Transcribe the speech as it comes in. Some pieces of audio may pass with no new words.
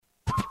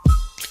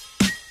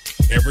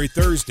Every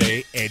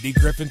Thursday, Andy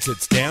Griffin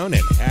sits down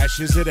and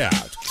hashes it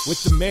out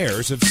with the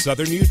mayors of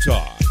Southern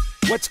Utah.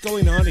 What's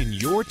going on in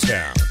your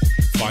town?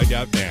 Find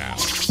out now.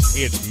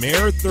 It's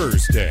Mayor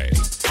Thursday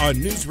on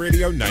News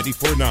Radio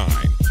 94.9,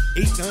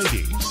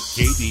 890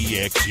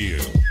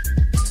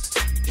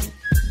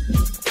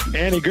 KDXU.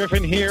 Andy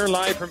Griffin here,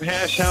 live from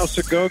Hash House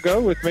a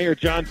Go-Go with Mayor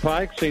Jon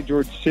Pike, St.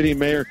 George City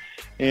Mayor.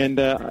 And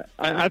I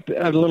have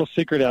a little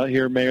secret out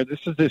here, Mayor.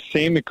 This is the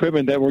same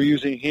equipment that we're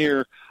using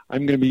here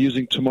I'm going to be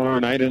using tomorrow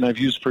night, and I've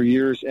used for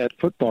years at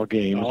football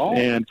games. Oh.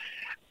 And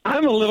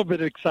I'm a little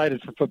bit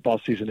excited for football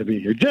season to be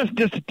here. Just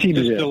a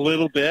teeny bit. Just a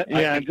little bit?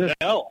 Yeah, just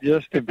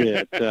a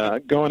bit.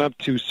 Going up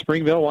to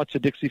Springville, watch the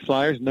Dixie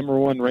Flyers, number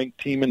one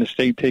ranked team in the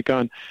state, take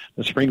on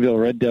the Springville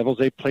Red Devils.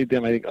 They played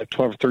them, I think, like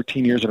 12 or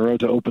 13 years in a row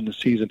to open the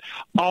season.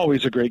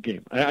 Always a great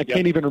game. I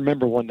can't even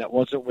remember one that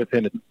wasn't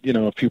within,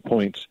 a few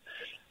points.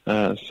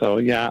 I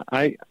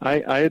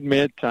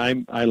admit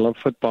I love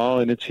football,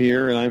 and it's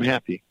here, and I'm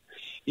happy.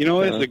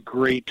 It's a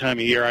great time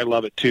of year. I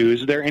love it too.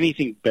 Is there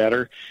anything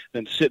better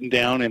than sitting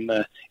down in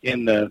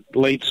the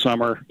late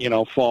summer,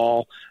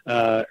 fall,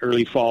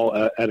 early fall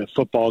at a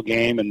football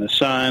game in the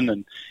sun,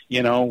 and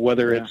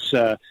whether it's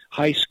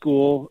high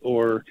school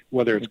or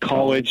whether it's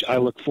college, I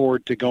look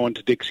forward to going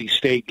to Dixie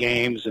State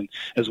games, and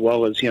as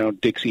well as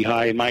Dixie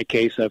High. In my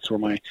case, that's where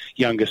my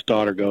youngest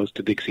daughter goes,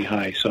 to Dixie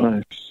High.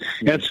 So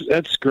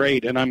that's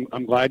great, and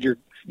I'm glad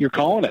you're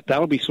calling it.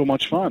 That'll be so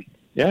much fun.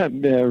 Yeah,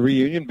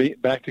 reunion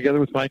back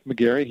together with Mike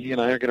McGarry. He and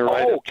I are going to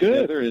ride up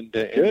together and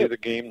do the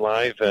game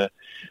live.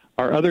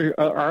 Our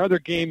other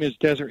game is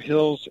Desert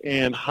Hills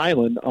and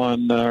Highland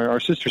on our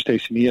sister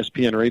station,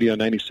 ESPN Radio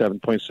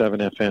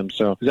 97.7 FM.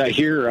 So is that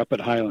here or up at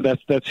Highland?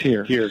 That's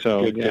here. Here.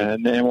 So good.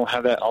 And we'll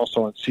have that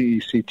also on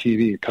CEC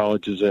TV.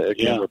 Colleges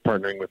again, we're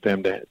partnering with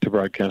them to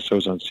broadcast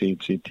those on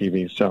CEC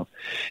TV. So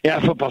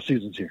football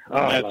season's here.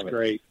 That's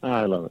great.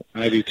 I love it.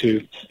 I do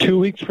too. 2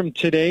 weeks from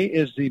today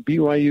is the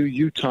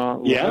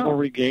BYU-Utah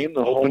rivalry game, the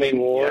opening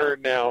war.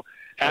 Now,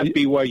 at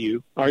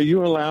BYU. Are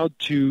you allowed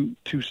to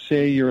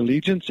say your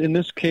allegiance in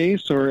this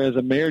case, or as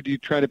a mayor, do you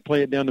try to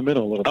play it down the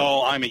middle a little bit?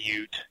 Oh, I'm a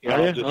Ute.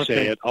 I'll just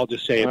say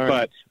it.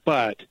 Right.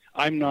 But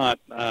I'm not.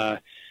 I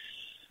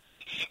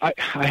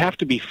have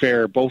to be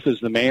fair, both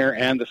as the mayor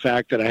and the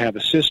fact that I have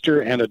a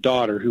sister and a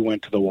daughter who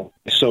went to the Y.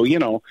 So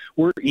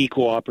we're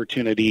equal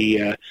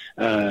opportunity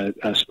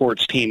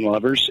sports team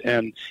lovers,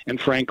 and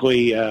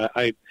frankly,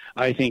 I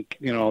think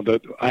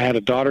I had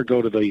a daughter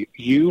go to the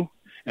U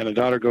and a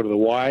daughter go to the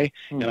Y,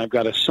 and I've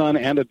got a son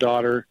and a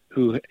daughter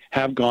who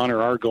have gone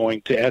or are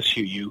going to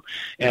SUU,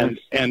 and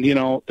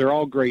they're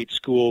all great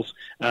schools.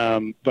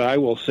 But I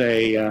will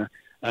say,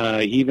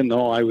 even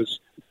though I was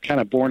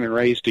kind of born and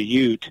raised a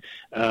Ute,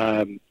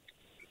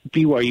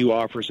 BYU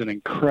offers an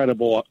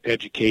incredible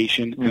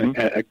education,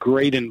 a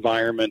great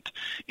environment,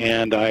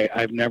 and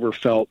I've never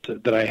felt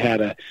that I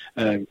had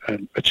a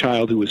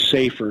child who was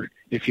safer,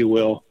 if you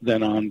will,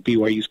 than on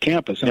BYU's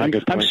campus.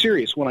 And I'm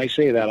serious when I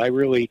say that.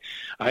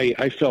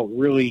 I felt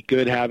really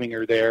good having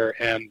her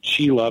there, and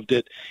she loved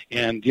it.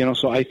 And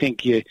so I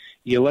think you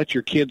let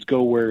your kids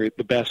go where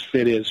the best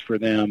fit is for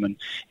them.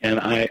 And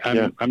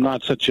I'm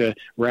not such a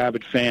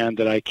rabid fan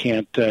that I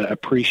can't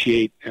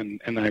appreciate,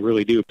 and I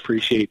really do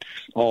appreciate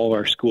all of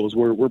our schools.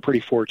 We're pretty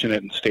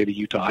fortunate in the state of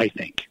Utah, I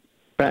think.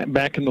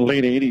 Back in the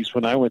late 80s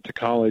when I went to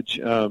college,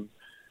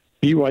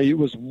 BYU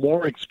was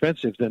more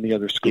expensive than the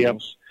other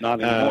schools.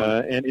 Not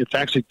anymore. And it's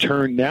actually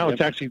turned now. It's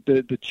actually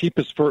the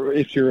cheapest for,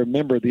 if you're a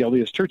member of the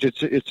LDS Church,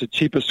 it's the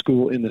cheapest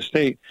school in the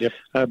state.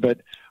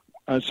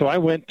 So I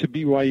went to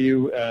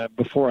BYU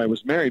before I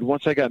was married.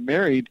 Once I got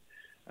married,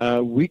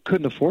 we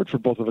couldn't afford for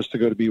both of us to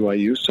go to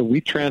BYU, so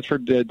we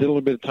transferred, did a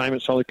little bit of time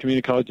at Solid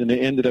Community College, and they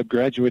ended up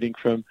graduating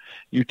from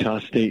Utah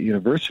State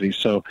University.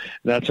 So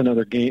that's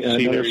another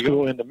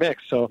school in the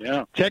mix.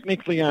 So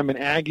technically I'm an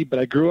Aggie, but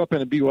I grew up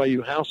in a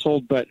BYU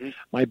household, but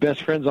my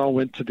best friends all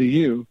went to the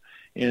U,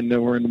 and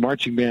we're in the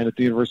marching band at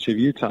the University of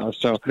Utah.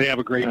 So they have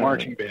a great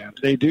marching band.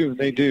 They do.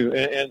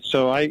 And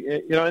so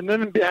and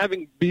then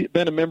having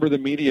been a member of the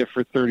media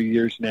for 30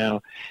 years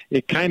now,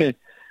 it kind of,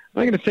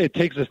 I'm not going to say it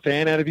takes the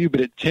fan out of you,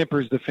 but it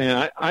tempers the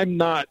fan. I'm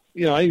not,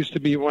 I used to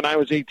be, when I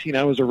was 18,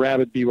 I was a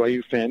rabid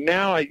BYU fan.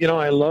 Now,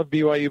 I love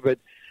BYU, but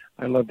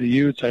I love the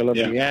Utes. I love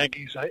the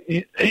Aggies.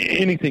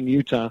 Anything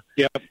Utah.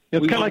 Yeah.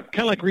 It's kind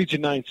of like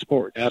Region 9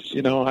 sports.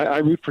 Absolutely. I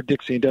root for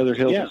Dixie and Desert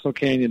Hills and Snow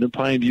Canyon and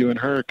Pineview and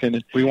Hurricane.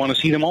 And we want to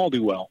see them all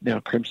do well. Now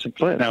Crimson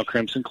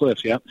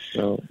Cliffs. Yeah.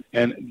 So,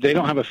 and they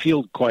don't have a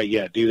field quite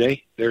yet, do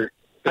they?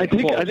 I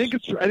think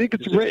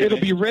it'll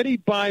be ready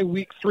by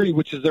week 3,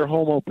 which is their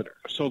home opener.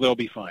 So they'll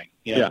be fine.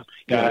 Yeah.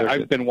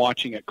 I've been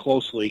watching it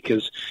closely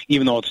because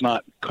even though it's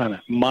not kind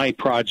of my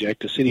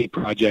project, a city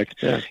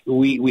project,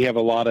 we have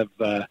a lot of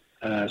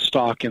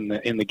stock in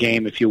the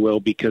game, if you will,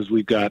 because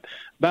we've got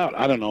about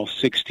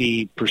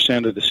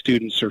 60% of the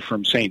students are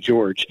from St.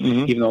 George,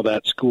 even though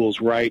that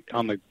school's right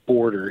on the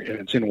border and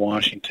it's in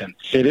Washington.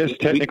 It is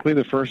technically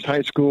the first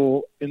high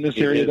school in this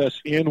area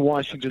that's in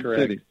Washington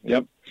City.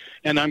 Yep.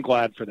 And I'm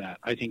glad for that.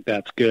 I think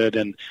that's good.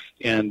 And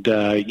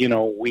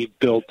we've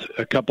built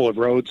a couple of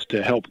roads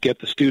to help get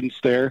the students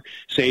there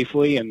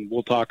safely, and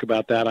we'll talk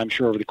about that, I'm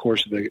sure, over the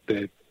course of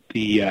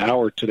the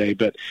hour today.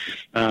 But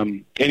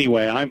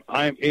anyway,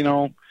 I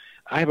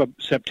have a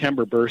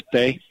September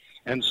birthday,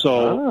 and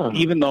so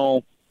even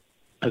though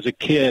as a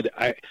kid,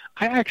 I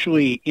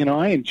actually,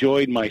 I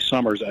enjoyed my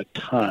summers a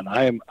ton.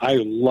 I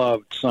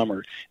loved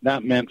summer.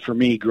 That meant for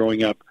me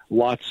growing up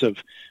lots of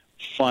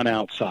fun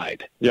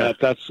outside. Yeah,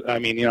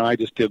 I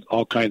just did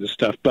all kinds of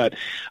stuff. But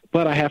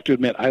I have to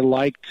admit, I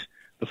liked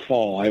the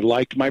fall. I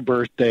liked my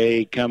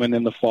birthday coming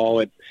in the fall.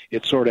 It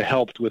sort of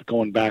helped with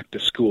going back to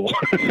school.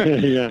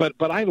 Yeah.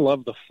 But I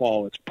love the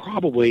fall. It's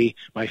probably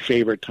my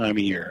favorite time of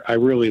year. I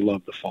really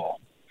love the fall.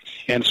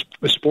 And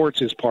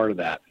sports is part of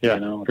that. Yeah,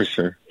 for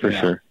sure.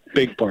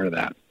 Big part of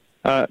that.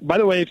 By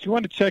the way, if you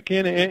want to check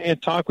in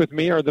and talk with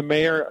me or the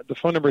mayor, the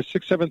phone number is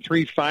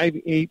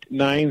 673-5890,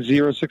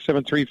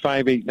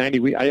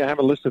 673-5890. I have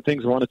a list of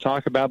things I want to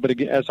talk about, but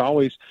again, as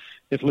always,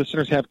 if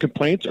listeners have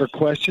complaints or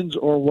questions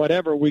or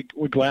whatever, we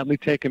gladly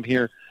take them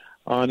here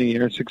on the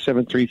air.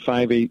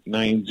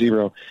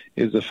 673-5890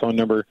 is the phone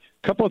number.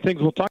 A couple of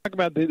things. We'll talk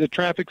about the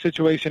traffic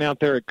situation out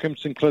there at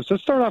Crimson Cliffs.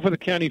 Let's start off with the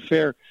county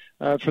fair.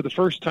 For the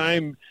first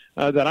time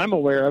that I'm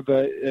aware of,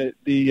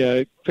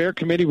 the fair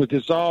committee was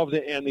dissolved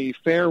and the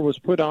fair was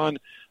put on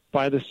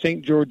by the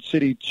St. George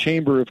City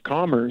Chamber of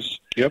Commerce.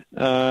 Yep.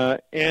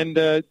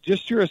 And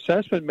just your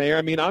assessment, Mayor.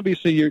 I mean,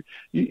 obviously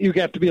you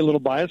have to be a little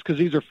biased because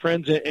these are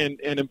friends and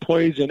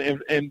employees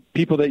and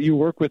people that you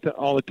work with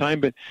all the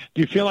time. But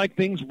do you feel like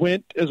things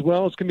went as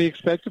well as can be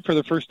expected for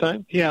the first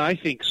time? Yeah, I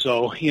think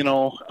so.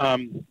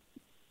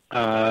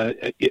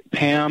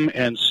 Pam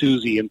and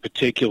Susie in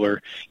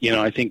particular,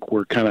 I think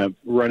we're kind of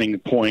running the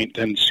point.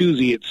 And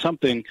Susie,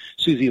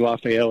 Susie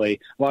Lafayette, a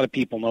lot of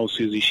people know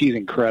Susie. She's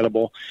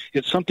incredible.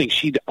 It's something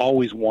she'd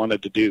always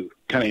wanted to do.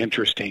 Kind of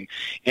interesting.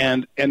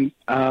 And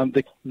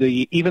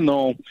even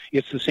though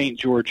it's the St.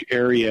 George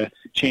Area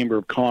Chamber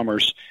of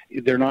Commerce,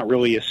 they're not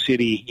really a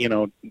city,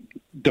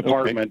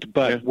 department, okay.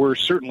 But we're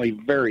certainly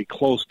very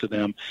close to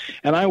them.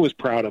 And I was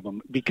proud of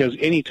them because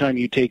anytime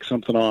you take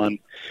something on,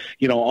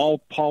 all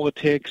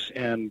politics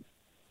and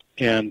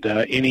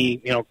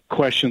any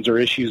questions or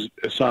issues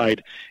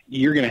aside,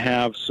 you're going to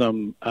have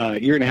some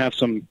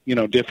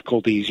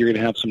difficulties. You're going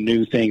to have some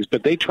new things.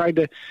 But they tried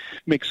to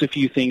mix a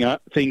few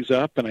things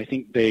up, and I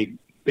think they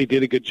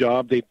did a good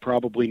job. They'd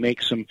probably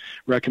make some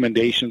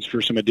recommendations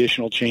for some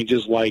additional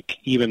changes, like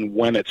even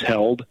when it's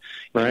held,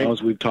 right?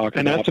 As we've talked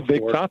and about. And that's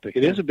before. A big topic.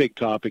 It is a big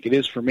topic. It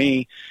is for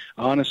me,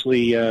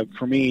 honestly.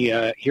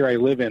 Here I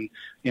live in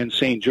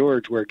St.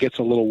 George, where it gets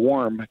a little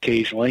warm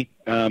occasionally.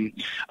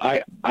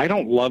 I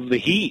don't love the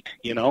heat,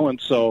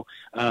 and so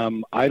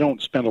I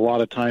don't spend a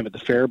lot of time at the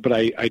fair, but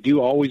I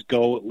do always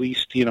go at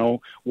least,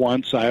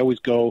 once. I always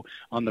go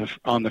on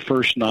the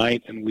first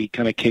night, and we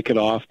kind of kick it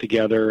off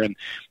together,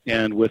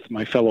 and with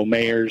my fellow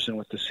mayors and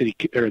with the city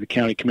or the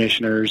county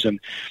commissioners and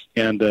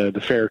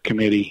the fair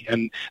committee,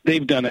 and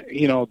they've done it.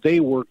 They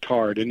worked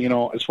hard, and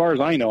as far as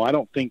I know, I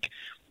don't think,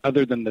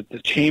 other than that the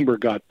chamber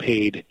got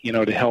paid,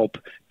 to help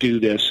do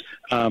this,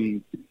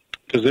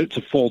 because it's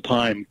a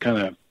full-time kind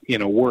of,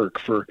 work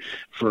for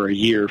a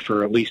year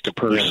for at least a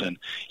person.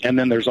 Yeah. And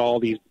then there's all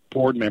these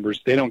board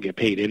members, they don't get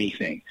paid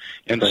anything.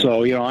 And right.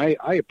 So,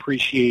 I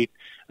appreciate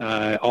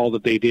all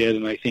that they did,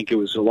 and I think it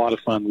was a lot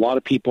of fun. A lot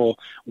of people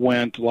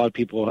went. A lot of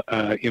people,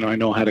 I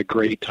know, had a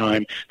great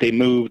time. They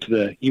moved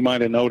you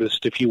might have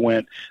noticed if you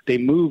went, they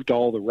moved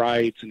all the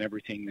rides and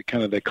everything, the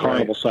kind of the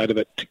carnival right. side of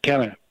it to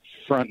kind of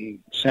front and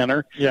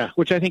center, yeah,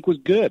 which I think was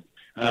good.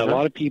 A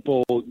lot of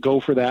people go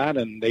for that,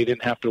 and they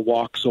didn't have to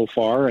walk so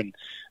far, and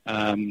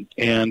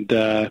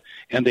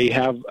they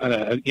have,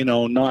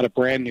 not a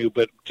brand new,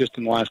 but just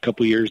in the last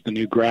couple of years, the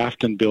new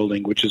Grafton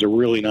building, which is a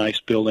really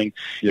nice building,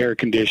 yeah. Air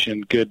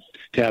conditioned, good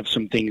to have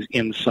some things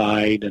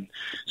inside. And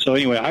so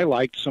anyway, I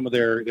liked some of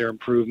their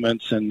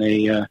improvements, and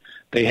they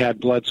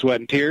had blood, sweat,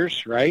 and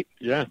tears, right?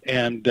 Yeah.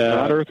 And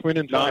not Earth, Wind,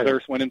 and Fire. Not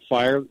Earth, Wind, and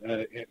Fire.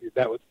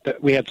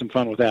 We had some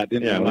fun with that,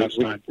 didn't we, last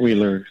time? We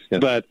learned. Yeah.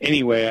 But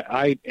anyway,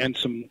 and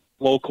some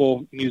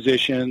local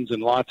musicians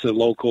and lots of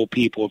local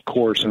people, of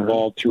course,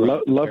 involved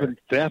throughout. Love and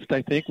Theft,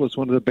 I think, was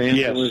one of the bands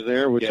yes. that was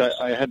there, which yes.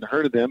 I hadn't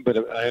heard of them,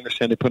 but I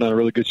understand they put on a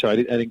really good show. I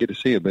didn't get to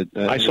see it, but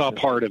I saw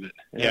part of it.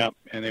 Yeah,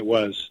 and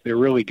they're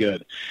really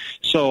good.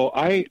 So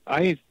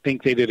I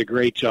think they did a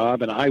great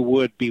job, and I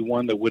would be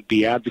one that would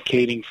be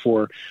advocating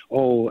for,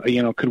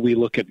 could we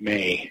look at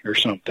May or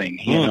something,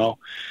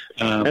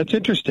 That's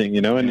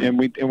interesting, and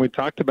we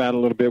talked about it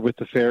a little bit with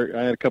the fair.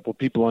 I had a couple of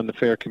people on the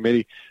fair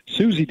committee.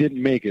 Susie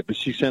didn't make it, but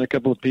she sent a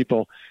couple of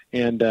people,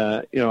 and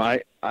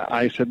I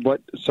said,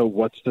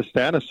 what's the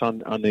status on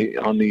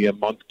the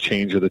month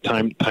change or the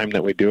time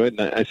that we do it?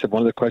 And I said,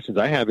 one of the questions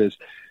I have is,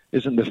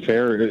 isn't the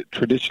fair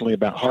traditionally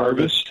about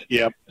harvest?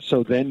 Yep.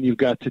 So then you've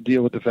got to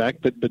deal with the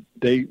fact that, but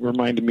they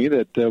reminded me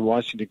that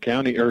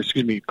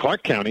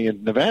Clark County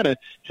in Nevada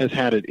has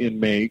had it in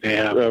May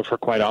for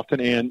quite often,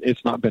 and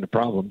it's not been a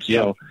problem.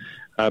 So,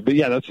 but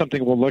yeah, that's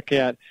something we'll look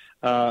at.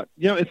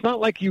 It's not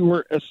like you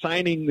were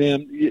assigning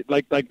them,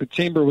 like the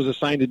chamber was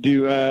assigned to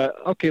do,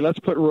 let's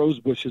put rose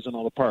bushes in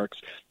all the parks.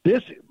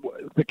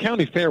 The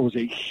county fair was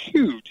a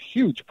huge,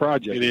 huge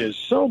project. It is.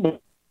 So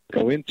much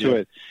go into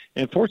it.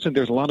 And fortunately,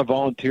 there's a lot of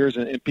volunteers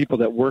and people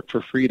that work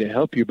for free to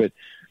help you. But,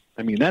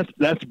 I mean,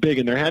 that's big,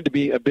 and there had to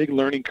be a big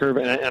learning curve.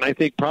 And I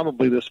think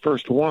probably this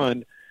first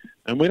one,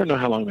 and we don't know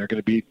how long they're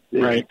going to be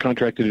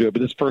contracted to do it,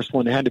 but this first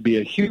one had to be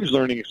a huge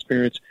learning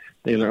experience.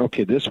 They learned,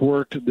 okay, this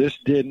worked, this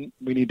didn't.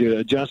 We need to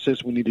adjust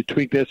this. We need to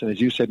tweak this. And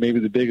as you said, maybe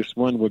the biggest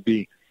one would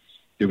be,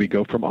 do we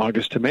go from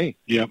August to May?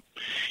 Yeah.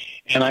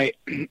 And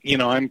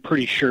I'm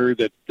pretty sure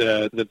that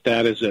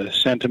that is a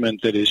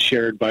sentiment that is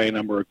shared by a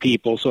number of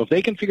people. So if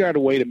they can figure out a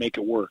way to make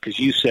it work, as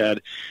you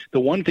said, the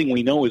one thing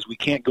we know is we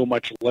can't go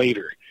much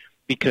later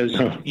because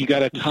you got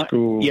to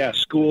tie,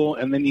 school,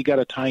 and then you got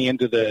to tie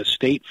into the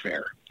state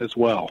fair as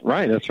well.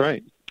 Right, that's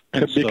right.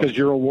 And because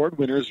your award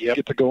winners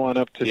get to go on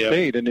up to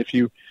state, and if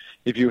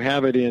you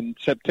have it in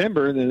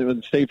September, and then when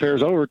the state fair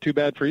is over, too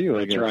bad for you.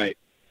 That's right.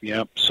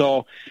 Yeah.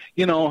 So,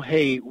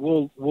 hey,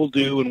 we'll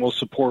do and we'll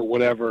support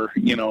whatever,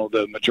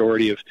 the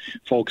majority of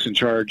folks in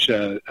charge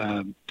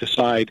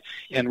decide.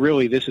 And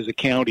really, this is a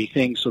county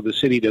thing, so the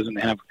city doesn't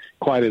have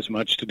quite as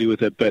much to do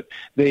with it. But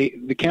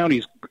the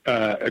county's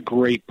a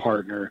great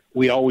partner.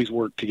 We always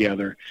work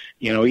together.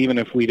 Even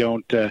if we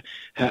don't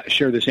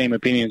share the same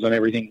opinions on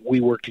everything,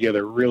 we work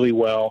together really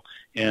well.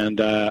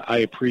 And I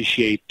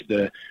appreciate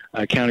the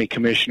county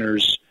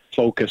commissioners'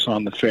 focus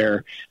on the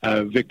fair.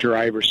 Victor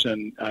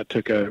Iverson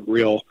took a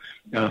real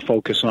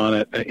focus on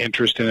it,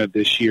 interest in it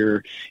this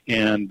year,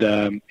 and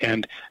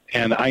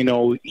I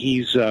know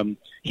he's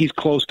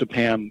close to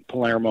Pam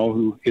Palermo,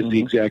 who is the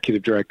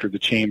executive director of the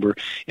chamber,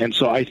 and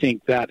so I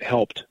think that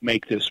helped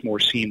make this more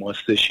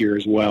seamless this year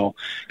as well,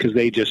 because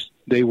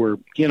they were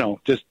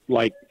just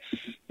like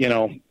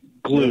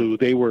glue.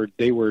 They were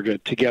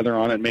together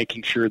on it,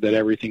 making sure that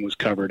everything was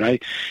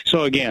covered.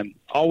 So again,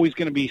 always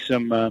going to be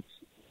some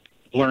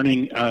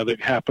learning that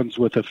happens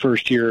with a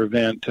first-year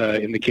event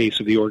in the case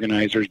of the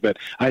organizers, but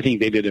I think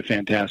they did a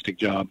fantastic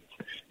job.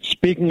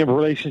 Speaking of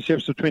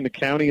relationships between the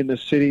county and the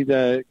city,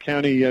 the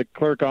county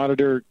clerk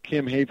auditor,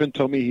 Kim Haven,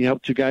 told me he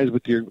helped you guys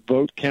with your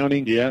vote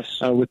counting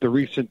with the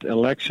recent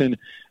election.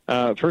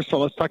 First of all,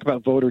 let's talk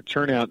about voter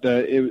turnout.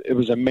 It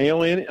was a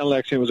mail-in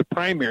election. It was a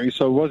primary,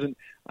 so it wasn't,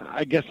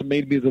 I guess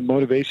maybe the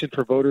motivation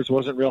for voters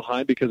wasn't real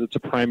high because it's a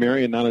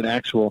primary and not an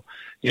actual,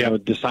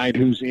 decide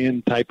who's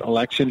in type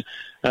election.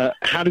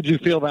 How did you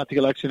feel about the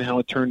election, how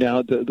it turned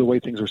out, the way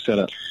things were set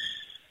up?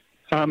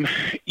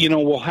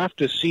 We'll have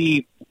to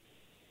see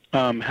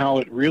how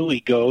it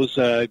really goes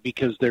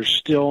because there's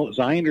still, as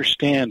I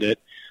understand it,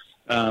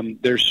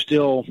 there's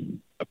still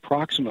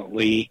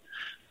approximately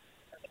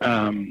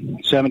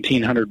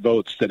 1,700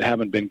 votes that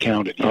haven't been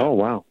counted yet. Oh,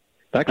 wow.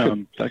 That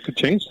could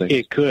change things.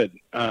 It could,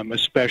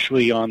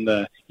 especially on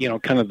the,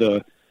 kind of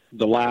the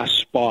last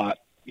spot,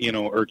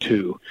 or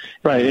two.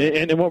 Right,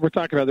 and what we're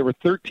talking about, there were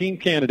 13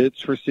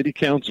 candidates for city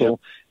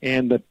council,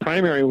 and the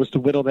primary was to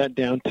whittle that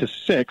down to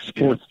 6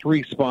 for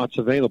 3 spots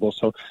available.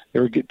 So they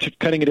were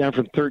cutting it down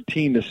from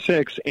 13 to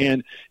 6,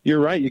 and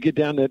you're right, you get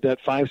down to that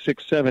 5,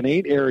 6, 7,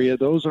 8 area,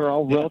 those are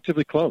all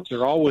relatively close.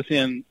 They're all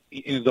within,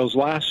 those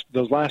last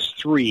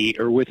 3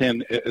 are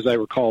within, as I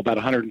recall, about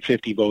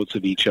 150 votes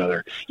of each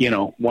other,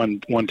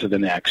 one to the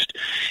next.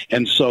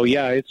 And so,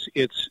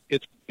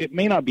 it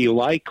may not be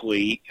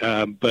likely,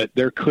 but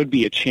there could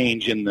be a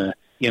change in the,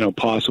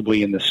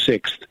 possibly in the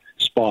 6th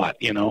spot,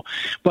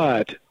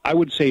 But I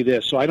would say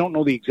this, so I don't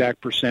know the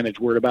exact percentage.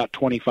 We're at about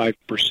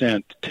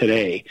 25%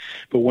 today.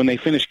 But when they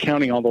finish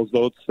counting all those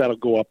votes, that'll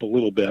go up a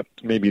little bit.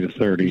 Maybe to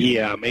 30.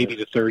 Yeah, maybe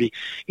to 30.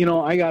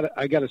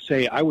 I gotta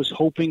say, I was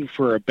hoping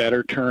for a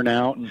better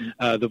turnout.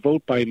 The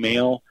vote by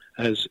mail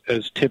has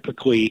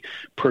typically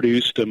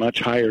produced a much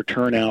higher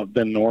turnout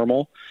than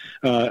normal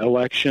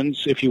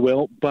elections, if you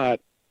will.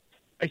 But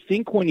I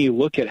think when you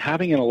look at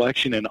having an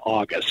election in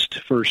August,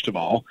 first of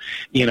all,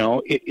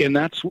 and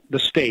that's the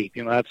state,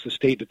 that's the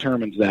state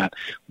determines that.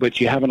 But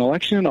you have an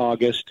election in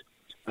August.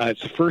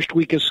 It's the first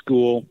week of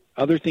school.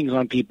 Other things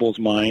on people's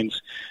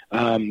minds.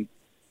 Even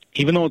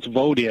though it's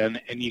vote in,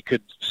 and you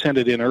could send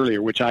it in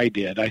earlier, which I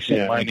did. I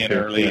sent mine in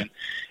early.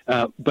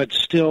 Yeah. But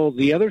still,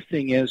 the other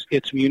thing is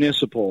it's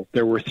municipal.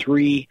 There were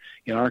 3,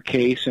 in our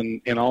case,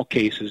 and in all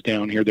cases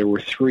down here, there were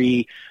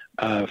 3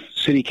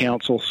 city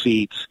council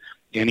seats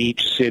in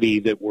each city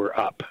that were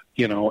up,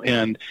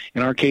 and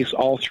in our case,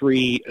 all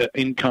 3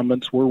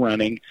 incumbents were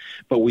running,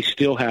 but we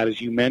still had, as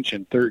you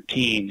mentioned,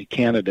 13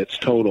 candidates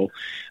total.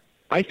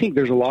 I think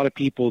there's a lot of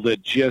people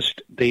that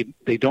just, they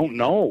don't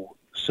know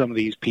some of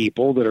these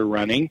people that are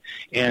running,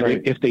 and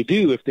right. if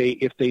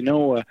they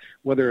know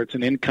whether it's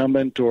an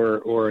incumbent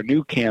or a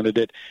new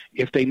candidate,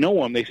 if they know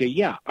them, they say,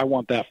 yeah, I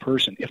want that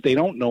person. If they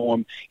don't know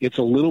them, it's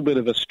a little bit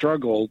of a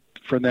struggle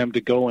for them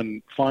to go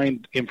and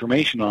find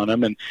information on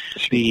them. And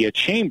the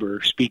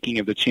chamber, speaking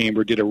of the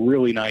chamber, did a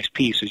really nice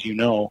piece, as you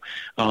know,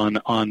 on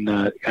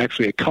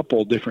actually a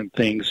couple different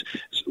things,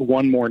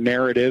 one more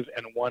narrative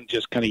and one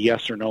just kind of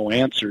yes or no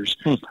answers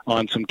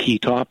on some key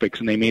topics,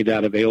 and they made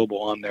that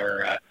available on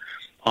their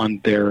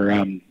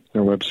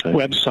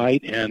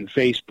website and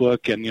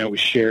Facebook, and it was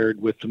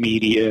shared with the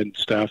media and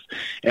stuff.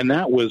 And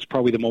that was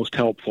probably the most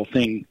helpful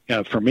thing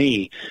for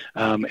me.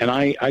 And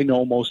I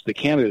know most of the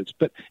candidates,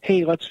 but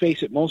hey, let's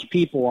face it, most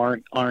people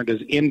aren't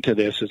as into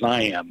this as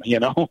I am.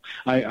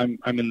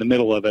 I'm in the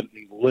middle of it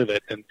and live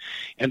it,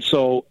 and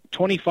so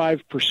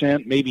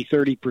 25%, maybe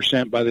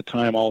 30% by the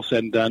time all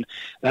said and done,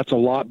 that's a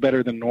lot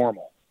better than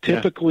normal.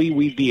 Typically,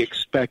 we'd be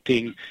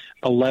expecting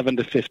 11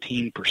 to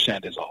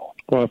 15% is all.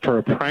 Well, for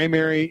a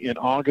primary in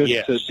August,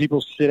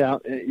 people sit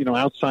out,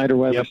 outside or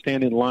whatever,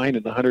 stand in line,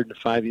 and the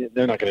 105,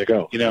 they're not going to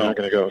go. They're not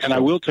going to go. And I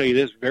will tell you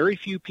this: very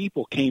few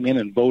people came in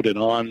and voted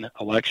on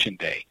Election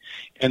Day,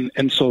 and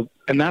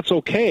that's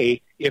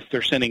okay if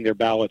they're sending their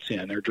ballots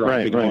in, they're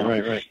driving along.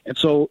 Right. And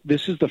so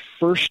this is the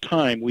first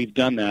time we've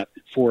done that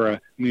for a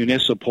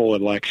municipal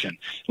election.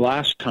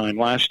 Last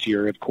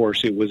year, of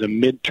course, it was a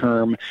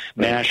midterm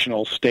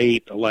national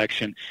state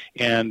election,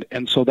 and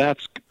so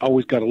that's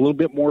always got a little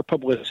bit more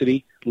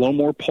publicity, a little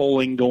more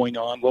polling going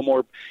on, a little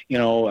more,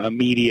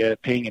 media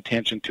paying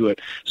attention to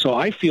it. So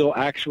I feel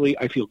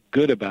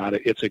good about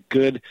it. It's a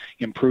good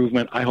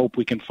improvement. I hope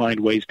we can find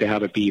ways to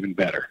have it be even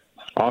better.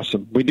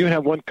 Awesome. We do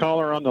have one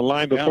caller on the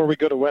line. Before we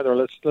go to weather,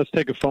 let's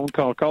take a phone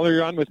call. Caller,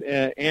 you're on with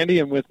Andy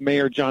and with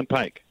Mayor Jon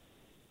Pike.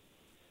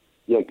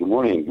 Yeah, good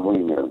morning. Good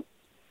morning, Mayor.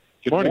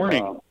 Good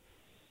morning.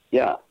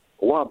 A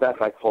while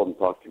back I called and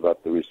talked to you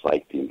about the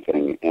recycling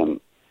thing, and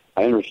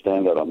I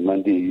understand that on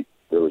Monday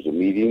there was a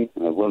meeting,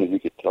 and I wondered if you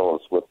could tell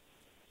us what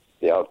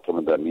the outcome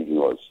of that meeting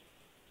was.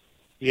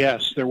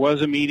 Yes, there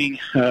was a meeting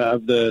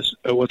of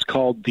what's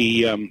called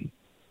the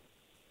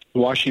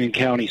Washington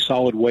County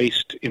Solid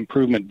Waste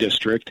Improvement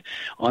District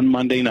on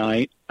Monday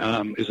night.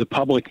 Is a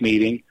public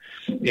meeting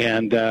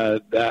and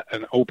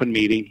an open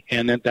meeting.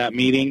 And at that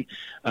meeting,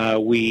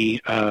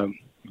 we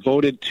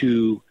voted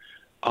to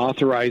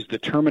authorize the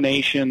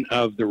termination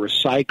of the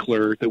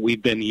recycler that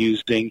we've been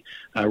using,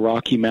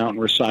 Rocky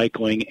Mountain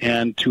Recycling,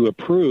 and to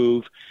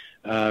approve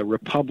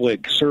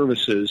Republic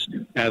Services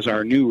as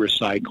our new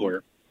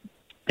recycler.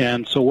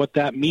 And so what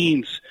that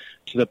means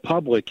to the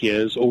public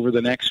is over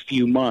the next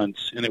few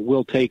months, and it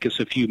will take us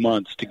a few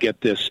months to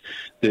get this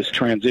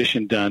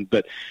transition done,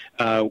 but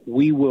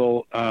we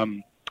will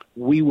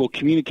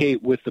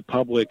communicate with the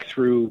public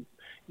through,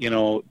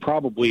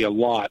 probably a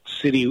lot.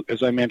 City,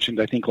 as I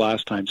mentioned, I think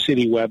last time,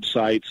 city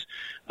websites,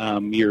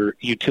 your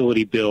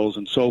utility bills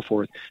and so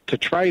forth, to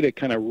try to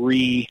kind of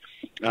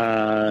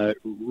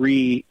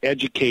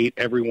re-educate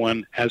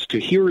everyone as to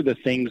here are the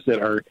things that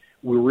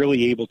we're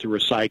really able to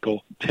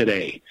recycle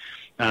today,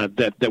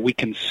 that we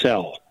can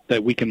sell,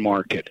 that we can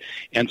market.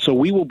 And so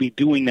we will be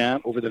doing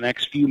that over the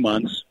next few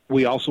months.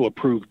 We also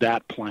approved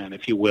that plan,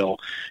 if you will,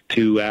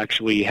 to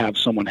actually have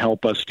someone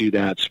help us do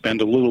that,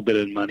 spend a little bit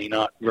of money,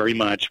 not very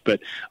much,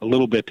 but a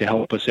little bit to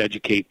help us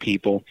educate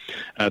people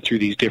through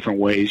these different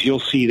ways.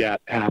 You'll see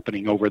that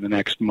happening over the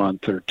next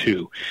month or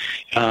two.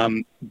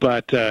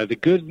 But the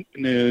good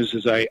news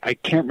is I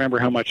can't remember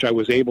how much I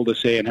was able to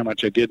say and how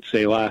much I did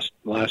say last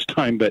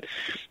time, but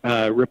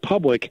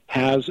Republic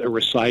has a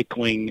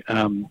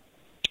recycling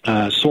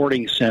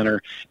sorting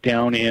center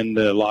down in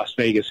the Las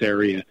Vegas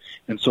area.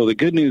 And so the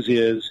good news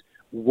is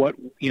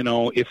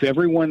if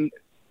everyone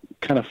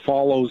kind of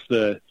follows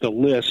the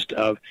list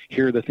of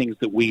here are the things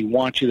that we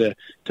want you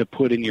to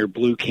put in your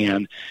blue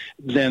can,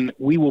 then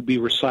we will be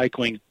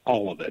recycling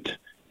all of it.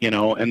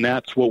 And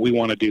that's what we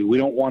want to do. We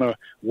don't want to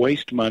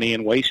waste money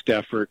and waste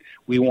effort.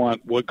 We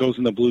want what goes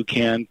in the blue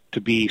can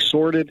to be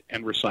sorted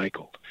and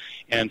recycled.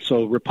 And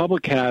so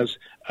Republic has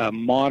a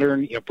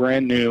modern,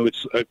 brand new,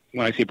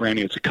 when I say brand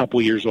new, it's a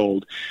couple years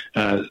old,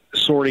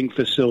 sorting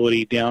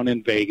facility down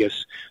in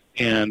Vegas.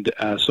 And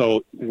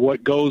so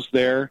what goes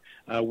there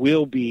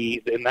will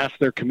be, and that's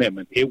their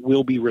commitment, it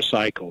will be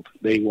recycled.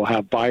 They will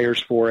have buyers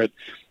for it.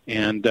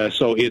 And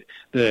so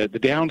the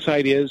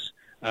downside is,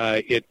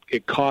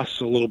 it costs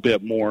a little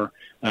bit more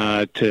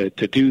to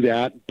do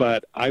that,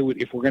 but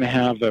if we're going to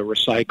have a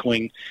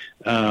recycling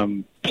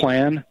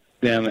plan,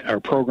 then our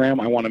program,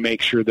 I want to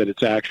make sure that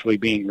it's actually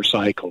being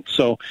recycled.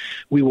 So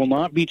we will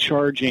not be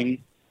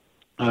charging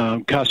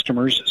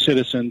customers,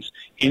 citizens,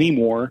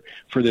 anymore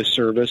for this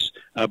service,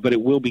 but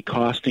it will be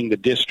costing the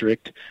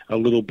district a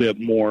little bit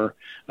more.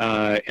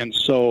 And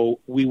so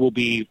we will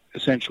be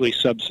essentially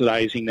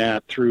subsidizing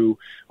that through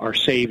our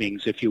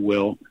savings, if you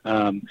will,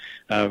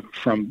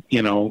 from,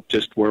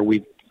 just where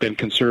we've been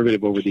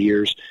conservative over the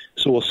years.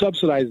 So we'll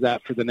subsidize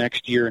that for the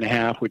next year and a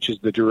half, which is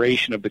the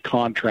duration of the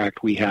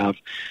contract we have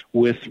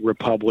with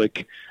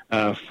Republic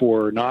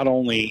for not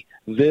only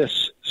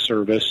this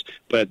service,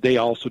 but they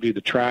also do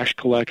the trash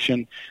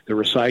collection, the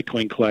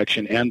recycling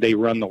collection, and they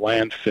run the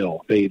landfill.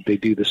 They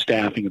do the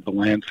staffing of the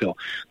landfill.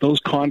 Those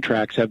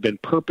contracts have been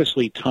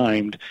purposely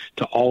timed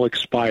to all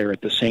expire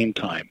at the same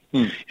time.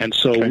 And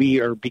so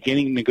we are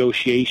beginning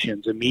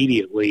negotiations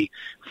immediately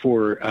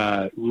for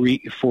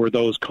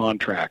those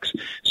contracts.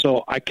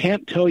 So I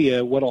can't tell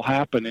you what will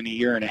happen in a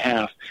year and a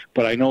half,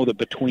 but I know that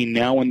between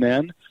now and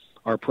then,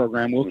 our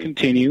program will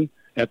continue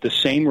at the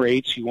same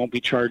rates. You won't be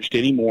charged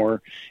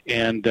anymore,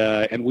 and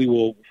we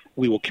will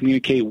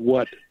communicate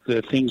what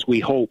the things we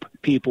hope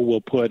people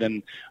will put,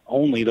 and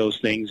only those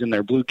things in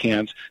their blue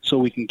cans, so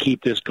we can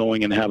keep this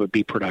going and have it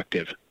be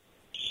productive.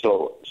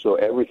 So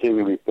everything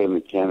that we put in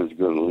the can is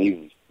going to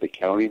leave the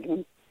county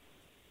then?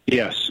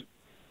 Yes.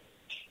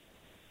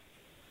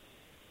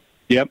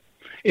 Yep.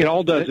 It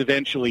all does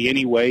eventually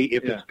anyway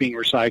if it's being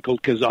recycled,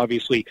 because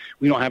obviously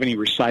we don't have any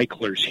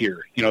recyclers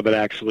here, that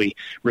actually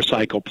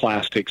recycle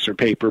plastics or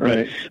paper.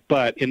 Right.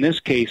 But in this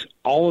case,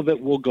 all of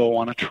it will go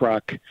on a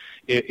truck,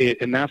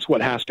 and that's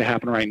what has to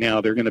happen right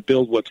now. They're going to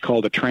build what's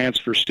called a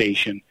transfer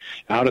station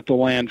out at the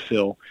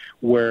landfill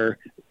where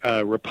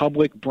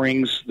Republic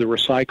brings the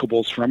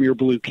recyclables from your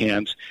blue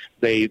cans.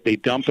 They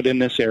dump it in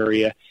this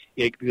area.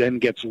 It then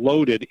gets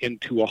loaded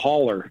into a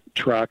hauler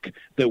truck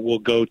that will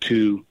go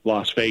to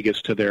Las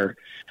Vegas to their,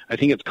 I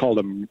think it's called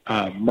a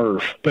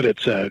MRF, but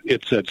it's a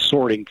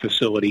sorting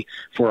facility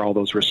for all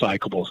those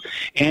recyclables.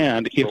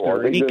 And if there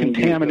are any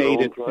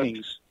contaminated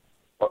things,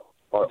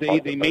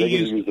 they may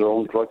use their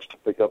own trucks to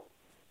pick up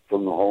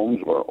from the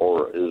homes,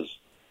 or is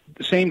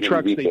the same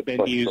trucks they've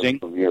been using.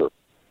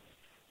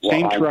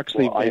 Same trucks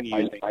they've been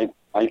using.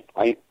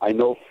 I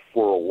know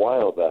for a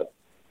while that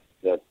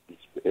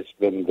it's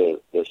been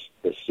the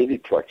city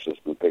trucks that's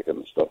been picking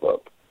the stuff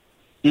up.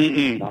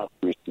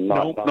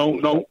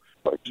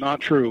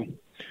 Not true.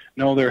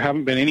 No, there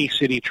haven't been any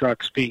city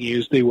trucks being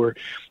used. They were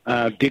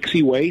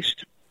Dixie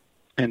Waste,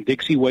 and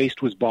Dixie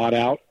Waste was bought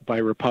out by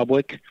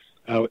Republic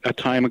a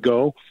time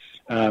ago,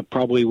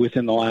 probably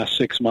within the last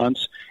 6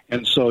 months.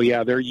 And so,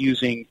 they're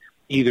using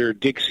either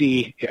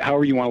Dixie,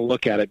 however you want to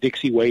look at it,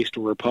 Dixie Waste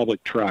or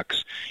Republic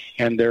trucks,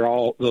 and they're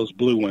all those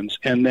blue ones.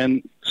 And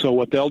then, so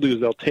what they'll do is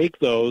they'll take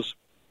those,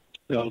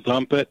 they'll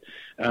dump it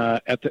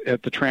at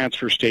the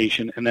transfer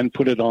station, and then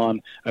put it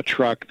on a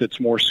truck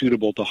that's more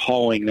suitable to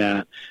hauling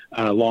that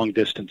long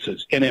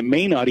distances. And it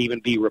may not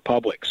even be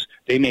Republic's.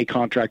 They may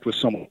contract with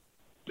someone like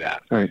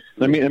that. All right.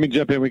 Let me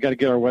jump in. We got to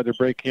get our weather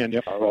break in.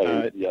 Yep. All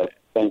right.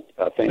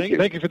 Thank you.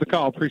 Thank you for the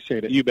call.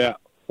 Appreciate it. You bet.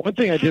 One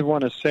thing I did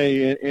want to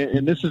say,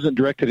 and this isn't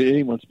directed at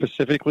anyone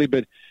specifically,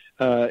 but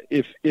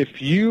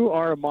if you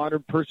are a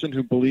modern person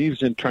who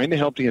believes in trying to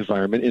help the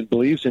environment and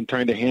believes in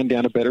trying to hand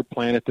down a better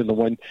planet than the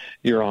one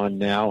you're on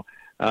now,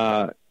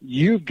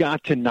 you've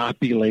got to not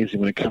be lazy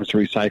when it comes to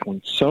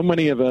recycling. So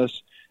many of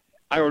us,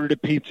 I ordered a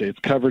pizza. It's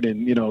covered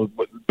in,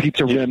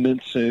 pizza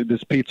remnants,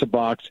 this pizza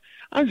box.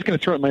 I'm just going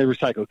to throw it in my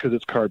recycle because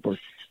it's cardboard.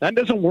 That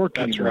doesn't work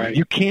anymore. Right.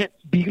 You can't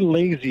be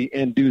lazy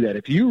and do that.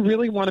 If you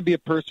really want to be a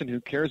person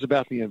who cares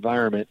about the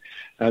environment,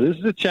 this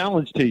is a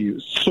challenge to you.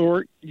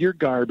 Sort your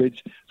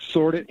garbage,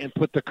 sort it, and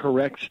put the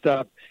correct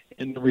stuff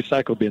in the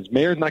recycle bins.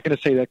 Mayor's not going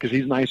to say that because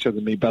he's nicer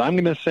than me, but I'm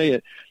going to say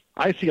it.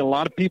 I see a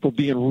lot of people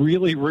being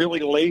really, really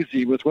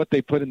lazy with what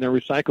they put in their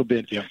recycle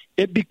bin. Yeah.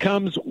 It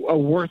becomes a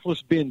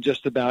worthless bin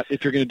just about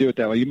if you're going to do it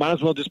that way. You might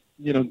as well just,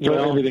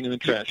 throw everything in the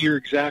trash. You're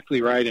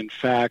exactly right, in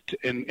fact,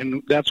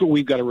 and that's what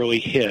we've got to really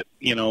hit,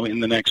 in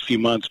the next few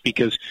months,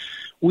 because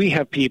we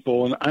have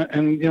people,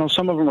 and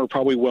some of them are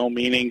probably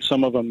well-meaning,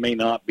 some of them may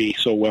not be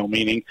so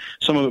well-meaning,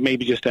 some of it may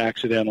be just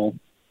accidental,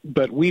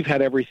 but we've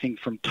had everything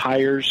from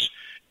tires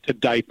to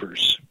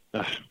diapers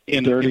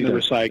in the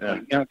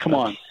recycling. Yeah. Come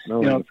on.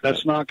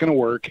 That's not going to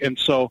work. And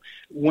so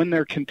when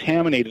they're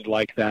contaminated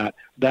like that,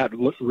 that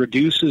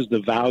reduces the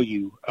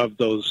value of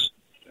those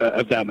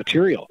of that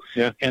material.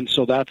 Yeah. And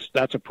so that's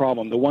a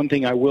problem. The one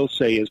thing I will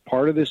say is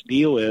part of this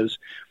deal is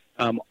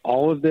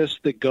all of this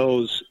that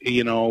goes,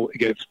 it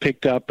gets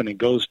picked up and it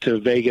goes to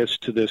Vegas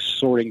to this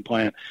sorting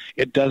plant.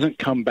 It doesn't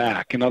come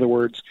back. In other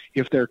words,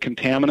 if they're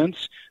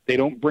contaminants, they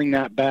don't bring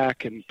that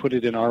back and put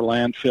it in our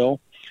landfill.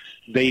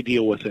 They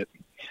deal with it.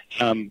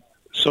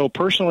 So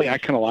personally, I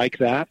kind of like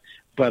that,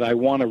 but I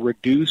want to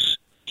reduce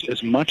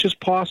as much as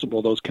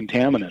possible those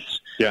contaminants.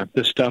 Yeah.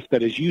 The stuff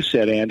that, as you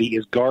said, Andy,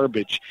 is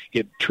garbage.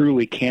 It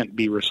truly can't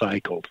be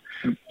recycled.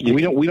 Yeah.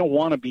 We don't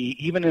want to be,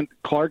 even in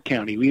Clark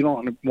County, we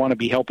don't want to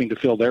be helping to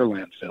fill their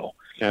landfill.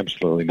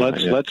 Absolutely.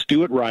 Let's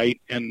do it right,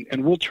 and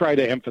we'll try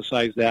to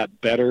emphasize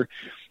that better.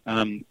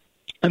 And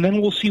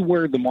then we'll see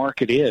where the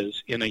market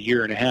is in a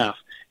year and a half.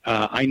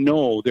 I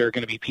know there are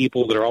going to be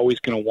people that are always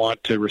going to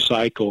want to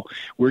recycle.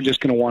 We're just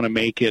going to want to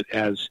make it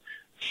as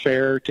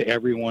fair to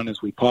everyone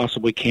as we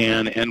possibly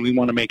can, and we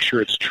want to make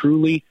sure it's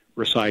truly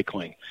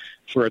recycling.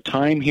 For a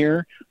time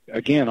here,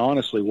 again,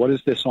 honestly, what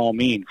does this all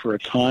mean? For a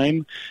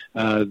time,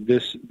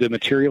 the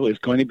material is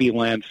going to be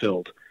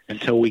landfilled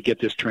until we get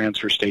this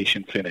transfer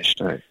station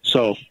finished. Right.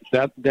 So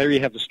there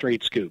you have the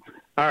straight scoop.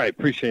 All right,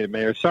 appreciate it,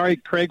 Mayor. Sorry,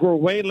 Craig, we're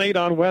way late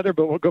on weather,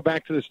 but we'll go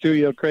back to the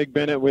studio. Craig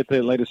Bennett with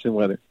the latest in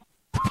weather.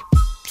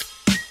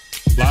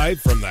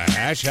 Live from the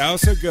Hash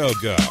House A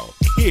Go-Go,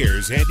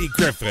 here's Andy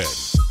Griffin.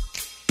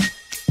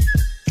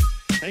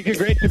 Thank you.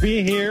 Great to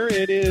be here.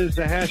 It is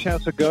the Hash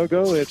House A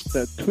Go-Go.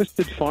 It's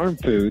twisted farm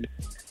food,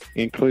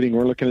 including,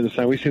 we're looking at this,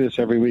 we see this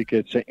every week,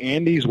 it's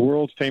Andy's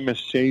world-famous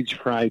sage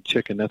fried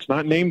chicken. That's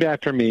not named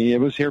after me. It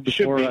was here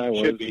before I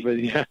was. But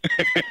yeah.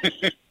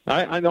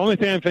 The only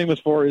thing I'm famous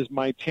for is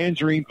my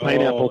tangerine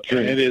pineapple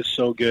drink. It is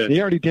so good. He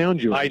already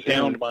downed yours. I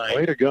downed mine.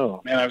 Way to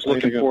go. Man, I was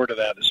looking forward to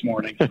that this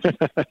morning.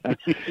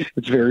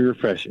 It's very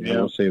refreshing. Yeah.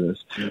 I will say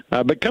this.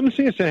 But come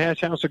see us at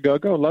Hash House A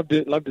Go-Go. Love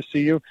to see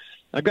you.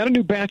 I've got a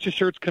new batch of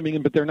shirts coming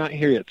in, but they're not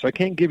here yet, so I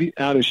can't give you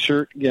out a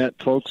shirt yet,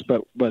 folks.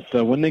 But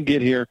when they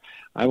get here,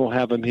 I will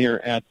have them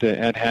here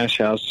at Hash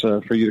House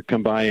for you to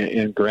come by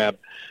and grab.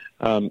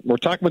 We're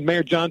talking with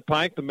Mayor Jon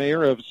Pike, the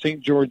mayor of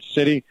St. George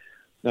City.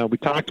 We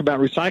talked about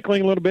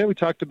recycling a little bit. We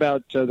talked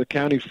about the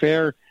county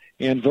fair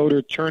and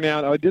voter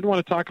turnout. I did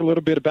want to talk a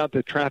little bit about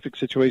the traffic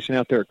situation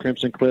out there at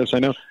Crimson Cliffs. I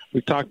know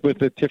we talked with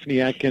Tiffany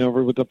Atkin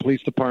over with the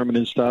police department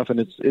and stuff, and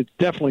it's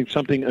definitely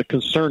a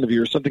concern of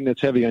yours, something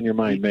that's heavy on your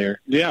mind, Mayor.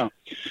 Yeah.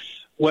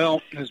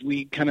 Well, as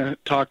we kind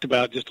of talked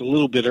about just a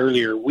little bit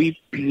earlier, we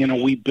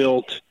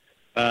built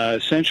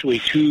essentially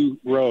two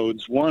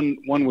roads. One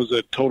was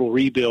a total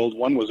rebuild.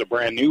 One was a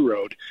brand new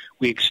road.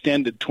 We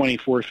extended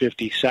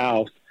 2450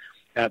 south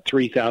at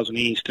 3000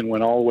 East and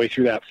went all the way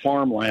through that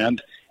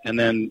farmland, and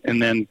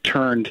then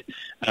turned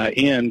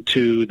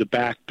into the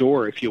back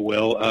door, if you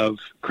will, of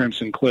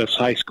Crimson Cliffs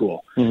High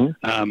School.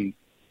 Mm-hmm.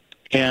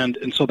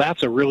 And so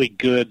that's a really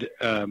good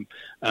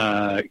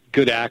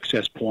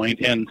access point,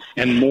 and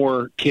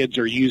more kids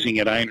are using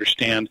it, I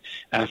understand,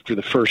 after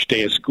the first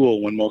day of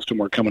school when most of them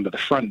were coming to the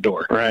front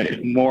door.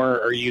 Right.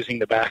 More are using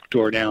the back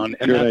door now, and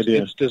good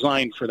idea. It's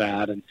designed for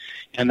that, and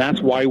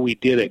that's why we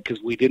did it,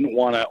 because we didn't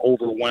want to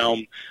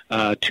overwhelm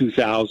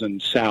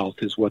 2000 South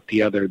is what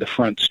the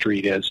front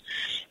street is,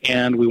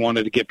 and we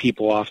wanted to get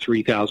people off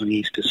 3000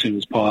 East as soon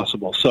as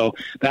possible. So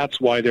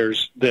that's why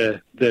there's the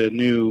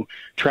new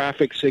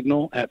traffic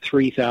signal at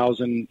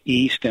 3000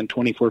 East and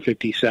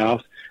 2450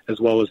 South, as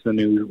well as the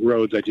new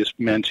roads I just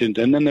mentioned.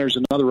 And then there's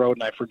another road,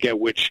 and I forget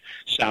which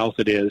south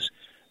it is.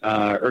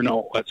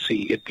 Let's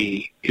see, it'd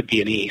be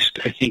an east.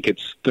 I think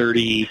it's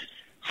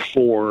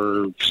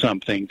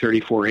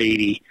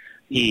 3480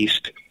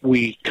 East.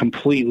 We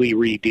completely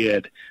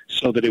redid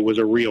so that it was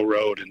a real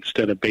road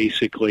instead of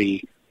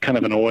basically kind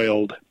of an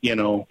oiled,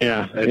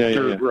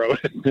 dirt road.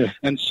 Yeah.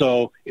 And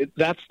so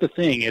that's the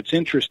thing. It's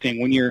interesting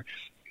when you're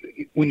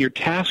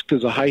tasked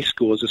as a high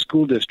school, as a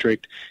school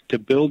district, to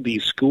build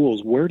these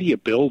schools. Where do you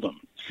build them?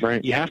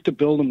 Right. You have to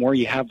build them where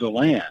you have the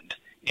land,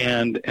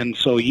 and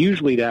so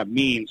usually that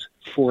means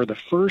for the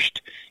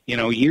first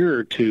year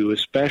or two,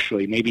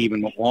 especially, maybe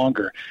even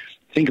longer.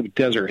 Think of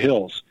Desert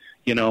Hills.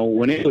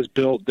 When it was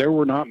built, there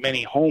were not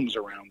many homes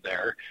around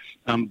there,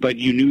 but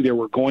you knew there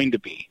were going to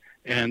be.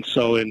 And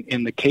so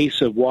in the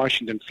case of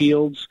Washington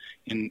Fields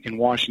in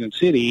Washington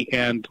City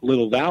and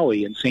Little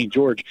Valley in St.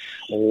 George,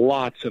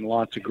 lots and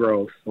lots of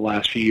growth the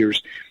last few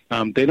years.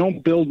 They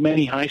don't build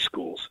many high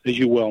schools, as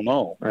you well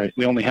know. Right.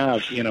 We only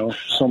have,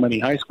 so many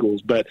high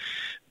schools. But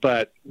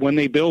when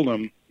they build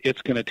them,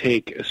 it's going to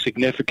take a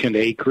significant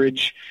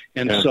acreage.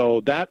 And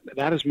so that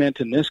is meant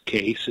in this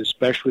case,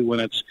 especially when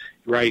it's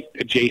right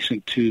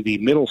adjacent to the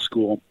middle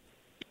school,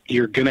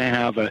 you're going to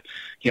have a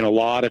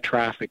lot of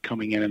traffic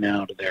coming in and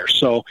out of there.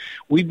 So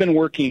we've been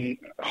working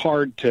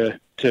hard to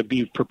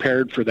be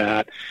prepared for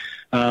that.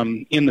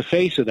 In the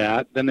face of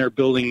that, then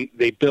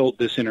they built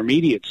this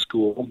intermediate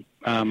school.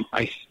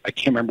 I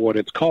can't remember what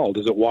it's called.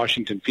 Is it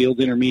Washington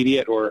Field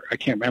Intermediate, or I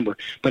can't remember,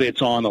 but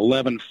it's on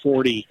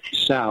 1140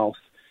 South,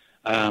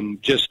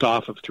 just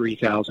off of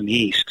 3000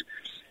 East.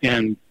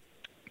 And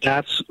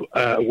that's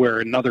where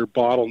another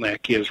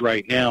bottleneck is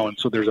right now. And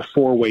so there's a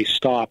 4-way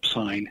stop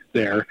sign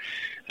there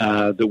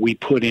that we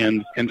put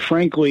in. And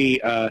frankly,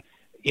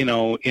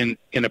 in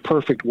a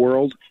perfect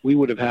world, we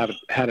would have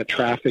had a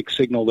traffic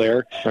signal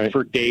there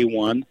for day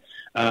one.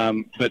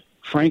 But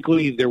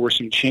frankly, there were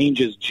some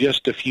changes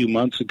just a few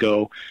months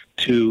ago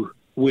to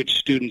which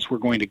students were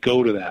going to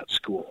go to that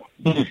school.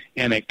 Mm-hmm.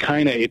 And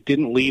it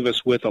didn't leave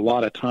us with a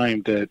lot of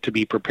time to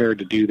be prepared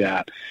to do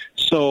that.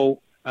 So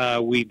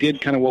we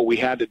did kind of what we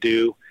had to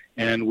do,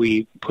 and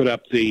we put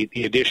up the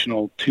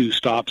additional 2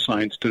 stop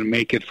signs to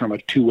make it from a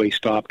 2-way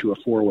stop to a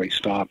 4-way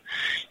stop.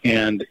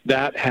 And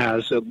that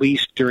has, at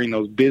least during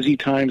those busy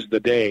times of the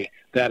day,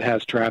 that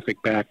has traffic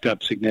backed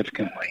up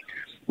significantly.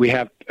 We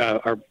have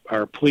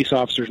our police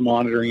officers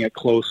monitoring it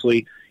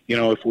closely.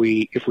 If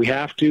we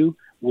have to,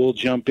 we'll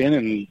jump in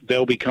and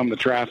they'll become the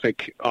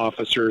traffic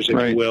officers,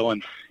 if you will,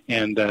 and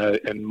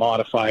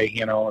modify,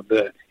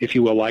 if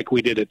you will, like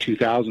we did at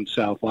 2000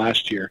 South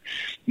last year,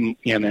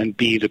 and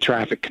be the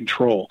traffic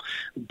control.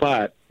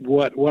 But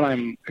what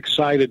I'm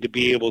excited to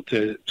be able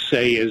to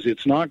say is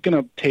it's not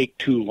going to take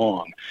too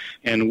long,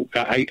 and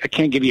I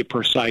can't give you a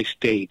precise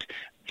date,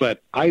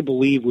 but I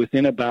believe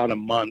within about a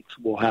month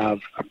we'll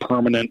have a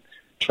permanent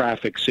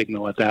traffic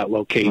signal at that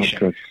location.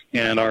 Okay.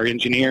 And our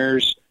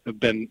engineers have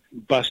been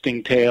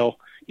busting tail,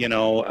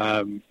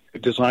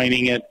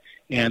 designing it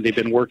and they've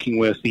been working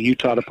with the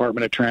Utah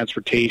Department of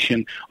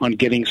Transportation on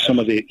getting some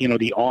of the,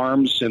 the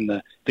arms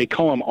and they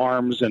call them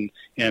arms and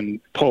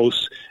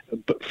posts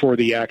for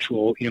the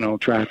actual,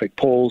 traffic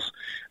poles,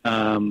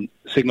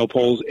 signal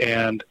poles,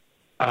 and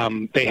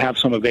they have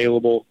some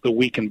available that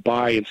we can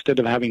buy instead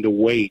of having to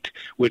wait,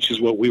 which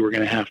is what we were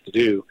going to have to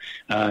do.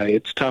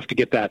 It's tough to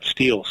get that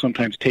steel.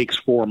 Sometimes takes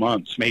 4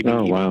 months, maybe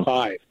even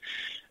 5,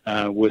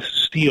 with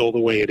steel the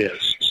way it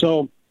is.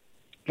 So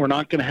we're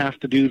not going to have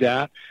to do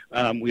that.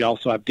 We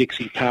also have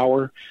Dixie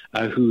Power,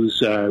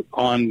 who's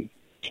on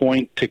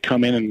point to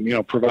come in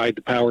and, provide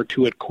the power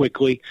to it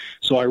quickly.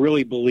 So I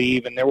really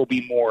believe, and there will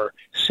be more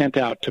sent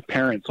out to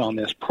parents on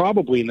this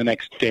probably in the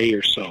next day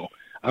or so.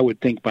 I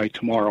would think by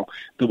tomorrow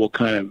that we'll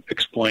kind of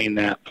explain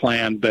that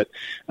plan, but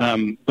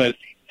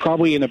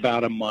probably in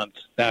about a month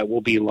that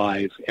will be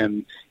live.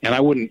 And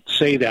I wouldn't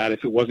say that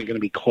if it wasn't going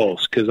to be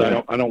close, because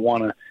I don't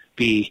want to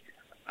be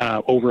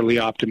overly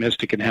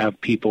optimistic and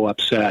have people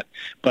upset.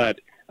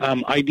 But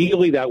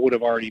ideally, that would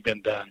have already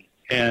been done.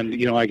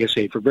 And like I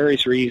say, for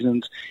various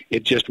reasons,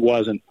 it just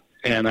wasn't.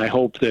 And I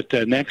hope that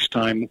next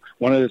time,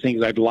 one of the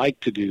things I'd like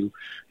to do,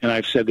 and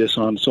I've said this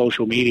on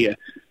social media,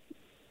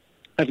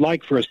 I'd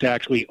like for us to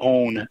actually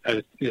own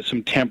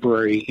some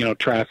temporary,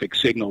 traffic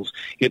signals.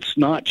 It's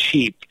not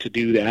cheap to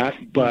do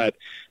that, but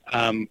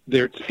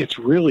it's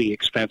really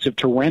expensive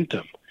to rent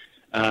them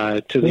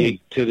to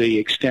the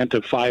extent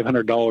of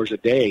 $500 a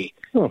day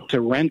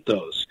to rent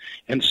those.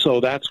 And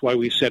so that's why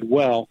we said,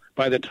 well,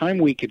 by the time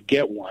we could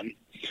get one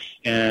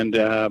and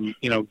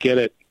get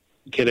it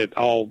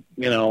all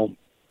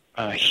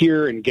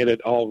here and get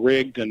it all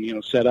rigged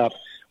and set up,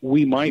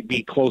 we might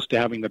be close to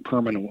having the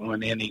permanent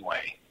one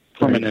anyway.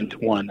 Permanent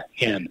one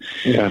in.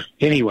 Yeah.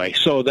 Anyway,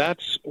 so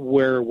that's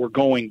where we're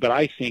going, but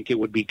I think it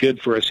would be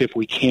good for us if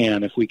we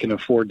can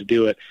afford to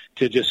do it,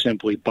 to just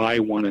simply buy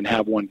one and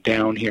have one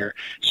down here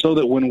so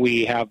that when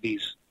we have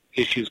these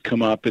issues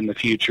come up in the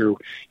future,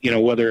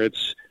 whether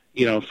it's,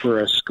 for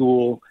a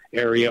school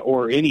area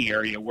or any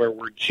area where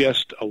we're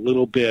just a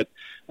little bit,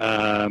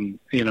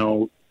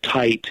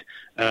 tight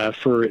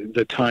for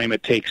the time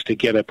it takes to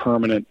get a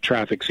permanent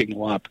traffic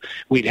signal up,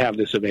 we'd have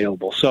this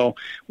available. So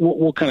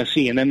we'll kind of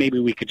see, and then maybe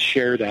we could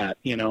share that,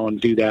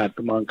 and do that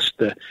amongst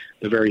the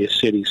various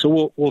cities.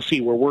 So we'll see.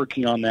 We're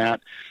working on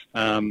that.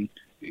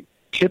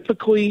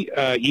 Typically,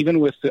 even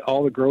with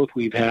all the growth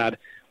we've had,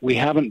 we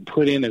haven't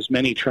put in as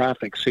many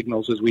traffic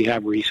signals as we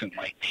have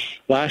recently.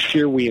 Last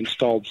year, we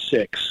installed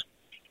 6.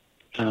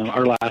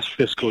 Our last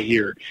fiscal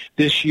year.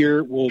 This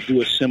year, we'll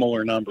do a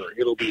similar number.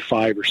 It'll be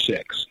 5 or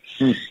 6.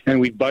 And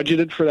we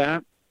budgeted for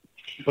that,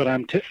 but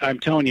I'm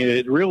telling you,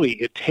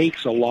 it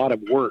takes a lot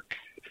of work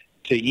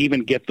to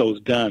even get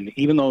those done.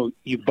 Even though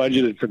you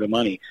budgeted for the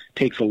money, it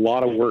takes a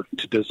lot of work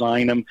to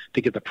design them,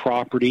 to get the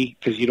property,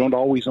 because you don't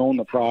always own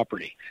the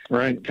property.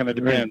 Right. It kind of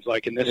depends. Right.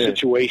 Like in this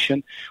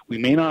situation, we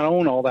may not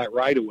own all that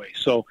right away.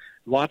 So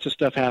lots of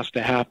stuff has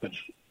to happen.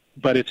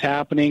 But it's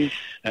happening.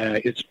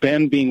 It's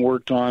been being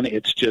worked on.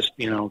 It's just,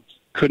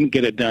 couldn't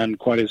get it done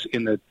quite as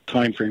in the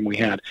time frame we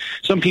had.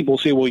 Some people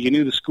say, well, you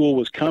knew the school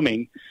was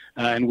coming,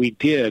 and we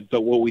did,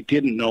 but what we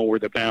didn't know were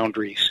the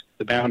boundaries.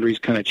 The boundaries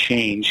kind of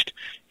changed,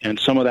 and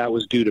some of that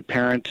was due to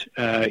parent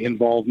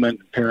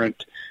involvement,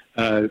 parent,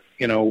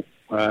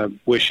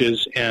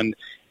 wishes, and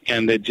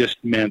it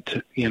just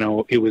meant,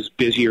 it was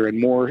busier and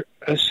more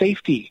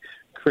safety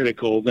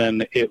critical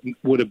than it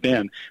would have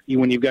been.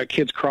 When you've got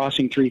kids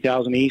crossing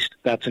 3000 East,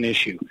 that's an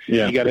issue.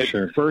 Yeah, you got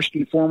to first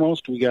and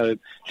foremost, we got to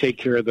take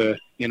care of the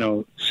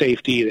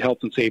safety, the health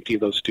and safety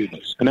of those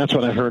students. And that's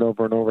what I heard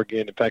over and over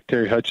again. In fact,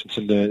 Terry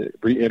Hutchinson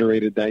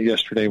reiterated that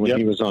yesterday when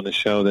he was on the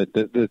show, that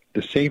the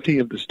safety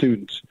of the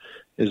students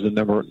is the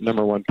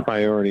number one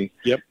priority.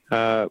 Yep.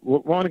 We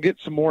want to get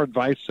some more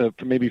advice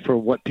for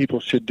what people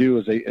should do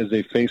as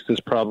they face this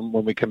problem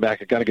when we come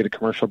back. I got to get a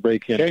commercial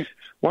break in. Okay.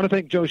 Want to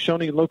thank Joe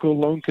Shoney, local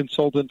loan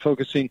consultant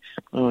focusing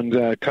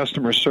on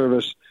customer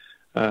service.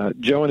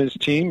 Joe and his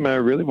team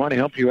really want to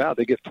help you out.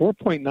 They get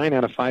 4.9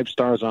 out of 5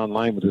 stars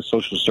online with the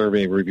social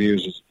survey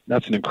reviews.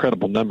 That's an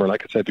incredible number.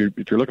 Like I said,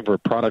 if you're looking for a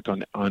product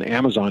on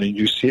Amazon and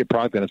you see a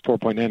product that has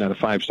 4.9 out of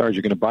 5 stars,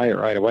 you're going to buy it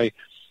right away.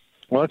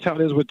 Well, that's how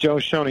it is with Joe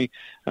Shoney.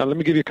 Let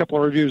me give you a couple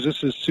of reviews.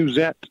 This is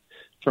Suzette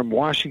from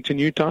Washington,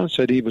 Utah.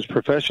 Said he was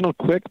professional,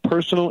 quick,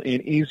 personal,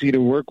 and easy to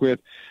work with.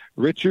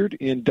 Richard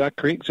in Duck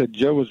Creek said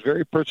Joe was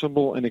very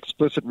personable and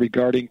explicit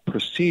regarding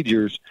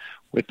procedures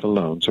with the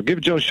loan. So give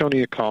Joe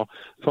Shoney a call.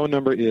 Phone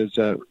number is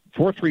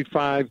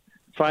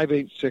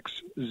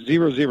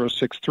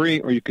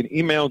 435-586-0063, or you can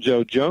email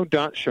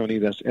joe.shoney,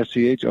 that's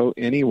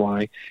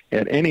SCHONEY,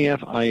 at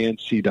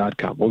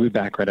NEFINC.com. We'll be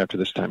back right after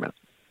this timeout.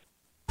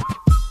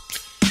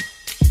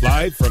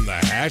 Live from the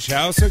Hash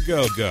House of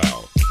Go-Go,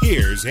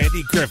 here's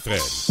Andy Griffin.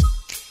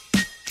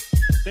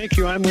 Thank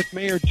you. I'm with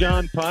Mayor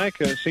Jon Pike,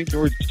 St.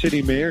 George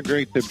City Mayor.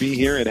 Great to be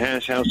here at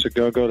Hash House of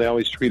Go-Go. They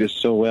always treat us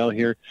so well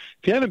here.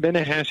 If you haven't been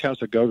to Hash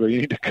House of Go-Go,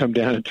 you need to come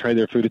down and try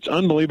their food. It's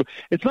unbelievable.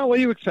 It's not what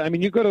you expect. I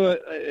mean, you go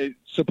to a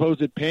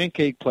supposed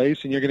pancake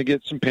place, and you're going to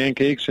get some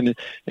pancakes and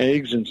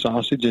eggs and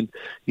sausage, and,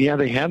 yeah,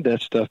 they have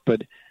that stuff,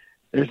 but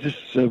There's this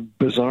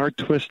bizarre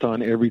twist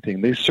on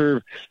everything. They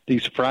serve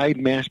these fried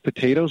mashed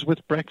potatoes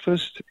with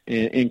breakfast,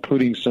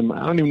 including some,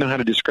 I don't even know how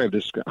to describe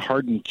this,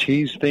 hardened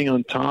cheese thing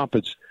on top.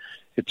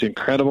 It's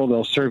incredible.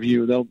 They'll serve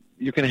you,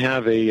 you can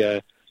have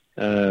a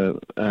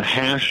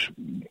hash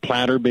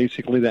platter,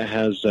 basically, that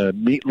has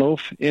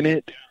meatloaf in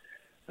it.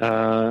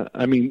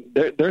 I mean,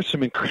 there's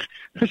some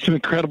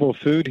incredible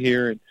food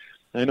here. And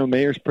I know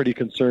Mayor's pretty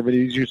conservative.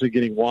 He's usually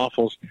getting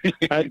waffles.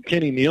 I had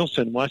Kenny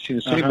Nielsen,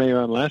 Washington City Mayor,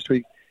 on last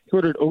week. He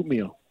ordered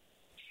oatmeal.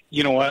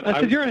 You know what? I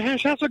said, you're at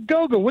Hash House of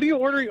Go-Go. What are you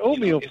ordering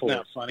oatmeal for? Isn't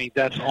that funny?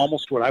 That's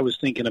almost what I was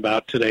thinking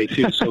about today,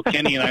 too. So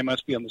Kenny and I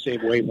must be on the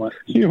same wavelength.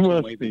 You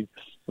must be.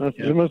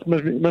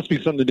 It must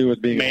be something to do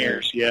with being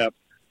mayors. Yeah.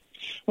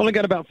 Well, I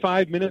got about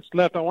 5 minutes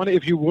left. I want to,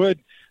 if you would,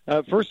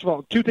 first of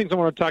all, two things I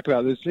want to talk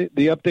about. This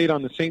the update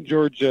on the St.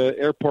 George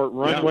Airport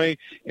runway.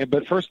 Yeah.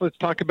 But first, let's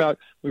talk about,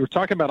 we were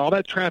talking about all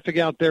that traffic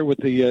out there with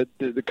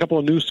the couple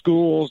of new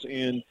schools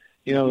and,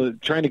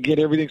 trying to get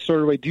everything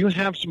sorted away. Do you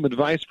have some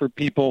advice for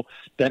people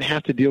that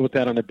have to deal with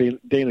that on a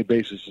daily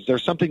basis? Is there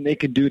something they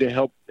can do to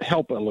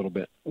help a little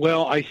bit?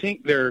 Well, I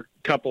think there are a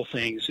couple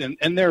things,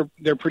 and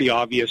they're pretty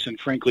obvious, and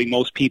frankly,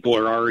 most people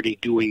are already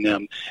doing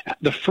them.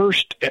 The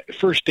first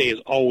day is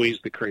always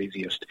the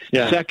craziest.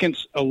 Yeah.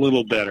 Second's a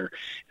little better.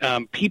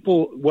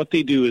 People, what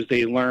they do is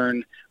they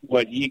learn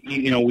what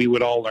we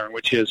would all learn,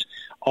 which is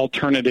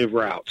alternative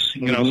routes.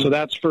 So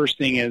that's first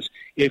thing is,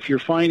 if you're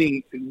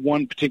finding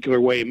one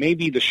particular way, it may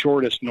be the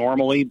shortest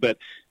normally, but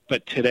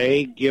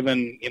today,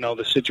 given,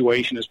 the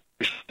situation is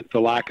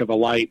the lack of a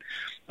light,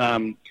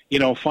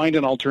 find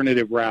an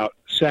alternative route.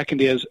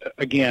 Second is,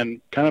 again,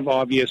 kind of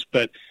obvious,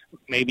 but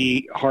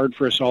maybe hard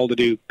for us all to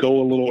do,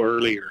 go a little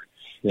earlier.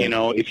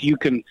 Yeah.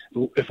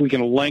 If we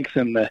can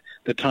lengthen the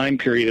time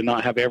period and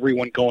not have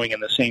everyone going in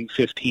the same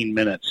 15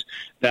 minutes,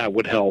 that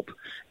would help.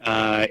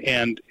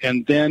 And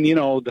then,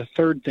 the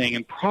third thing,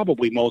 and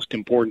probably most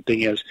important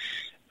thing, is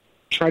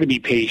try to be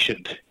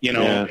patient,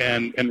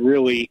 and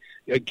really,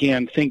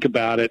 again, think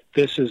about it.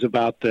 This is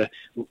about the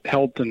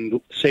health and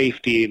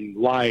safety and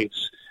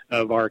lives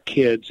of our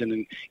kids.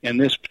 And in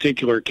this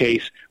particular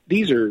case,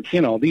 these are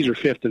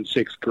fifth and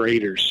sixth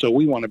graders. So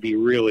we want to be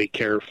really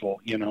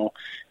careful,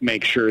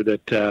 make sure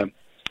that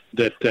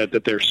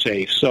they're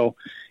safe. So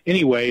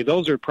anyway,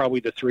 those are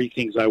probably the three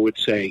things I would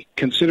say.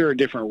 Consider a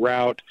different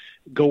route,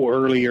 go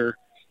earlier,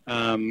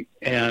 and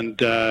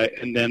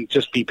then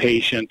just be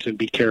patient and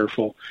be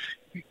careful.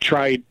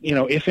 Try,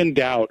 if in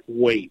doubt,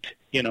 wait.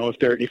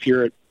 If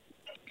you're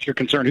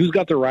concerned who's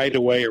got the right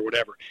of way or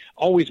whatever,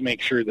 always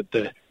make sure that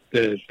the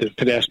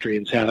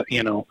pedestrians have,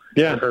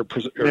 are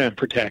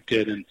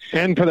protected.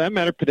 And for that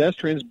matter,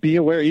 pedestrians, be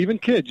aware, even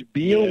kids,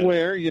 be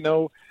aware,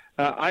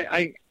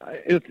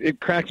 it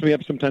cracks me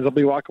up sometimes. I'll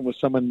be walking with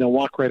someone, and they'll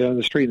walk right down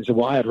the street and say,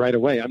 well, I had right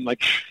of way. I'm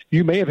like,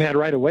 you may have had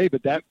right of way,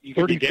 but that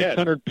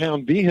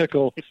 3,600-pound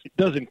vehicle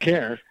doesn't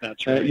care.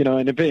 That's right.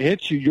 And if it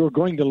hits you, you're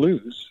going to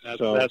lose.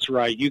 That's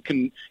right. You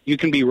can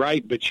be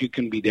right, but you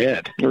can be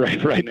dead.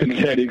 Right,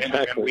 dead,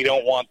 exactly. And we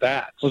don't want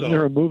that. Wasn't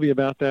there a movie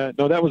about that?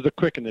 No, that was The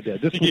Quick and the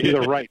Dead. This would be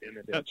the right and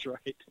the dead. That's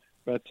right.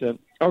 But,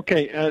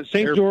 okay,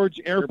 St.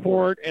 George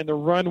Airport and the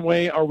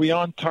runway, are we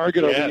on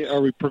target? Yes. Are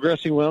we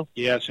progressing well?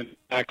 Yes, in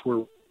fact,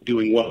 we're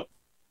doing well.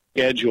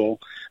 Schedule.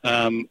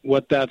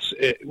 What that's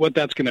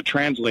going to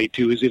translate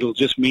to is it'll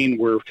just mean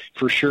we're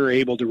for sure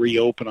able to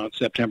reopen on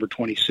September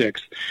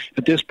 26th.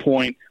 At this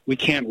point, we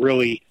can't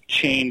really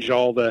change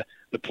all the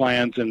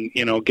plans and,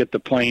 get the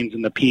planes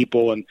and the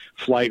people and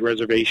flight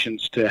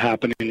reservations to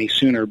happen any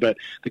sooner. But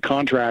the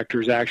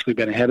contractor's actually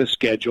been ahead of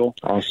schedule.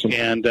 Awesome.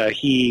 And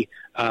JP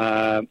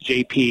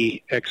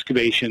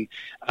Excavation,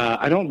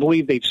 I don't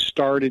believe they've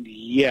started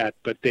yet,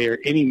 but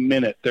any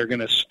minute they're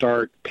going to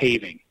start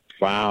paving.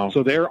 Wow.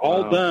 So they're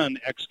all done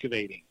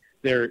excavating.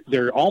 They're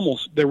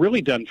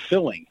really done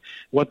filling.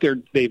 What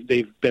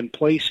they've been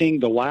placing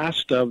the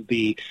last of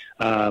the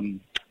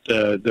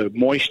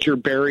moisture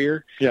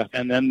barrier,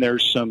 and then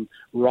there's some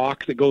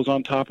rock that goes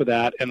on top of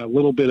that, and a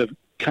little bit of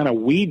kind of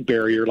weed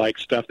barrier like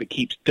stuff that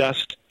keeps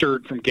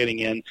dirt from getting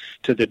in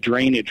to the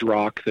drainage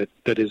rock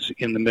that is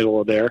in the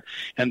middle of there.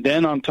 And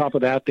then on top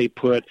of that, they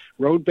put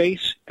road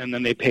base, and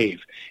then they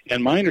pave.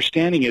 And my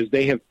understanding is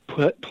they have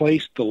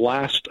placed the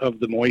last of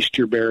the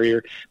moisture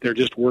barrier. They're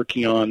just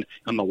working on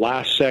the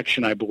last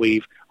section, I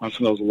believe, on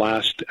some of those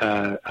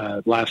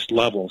last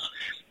levels.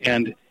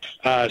 And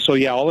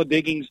so all the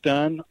digging's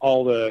done,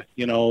 all the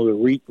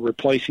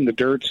replacing the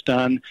dirt's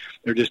done.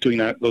 They're just doing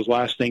those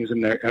last things,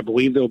 and I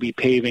believe they'll be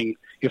paving.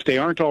 If they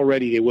aren't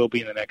already, they will be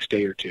in the next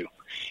day or two.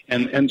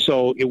 And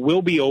so it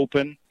will be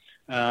open.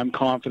 I'm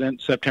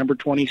confident September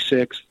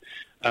 26th.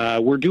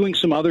 We're doing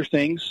some other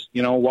things.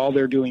 While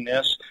they're doing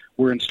this,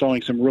 we're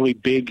installing some really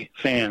big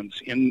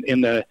fans in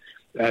the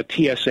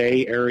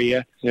TSA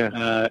area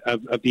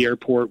of the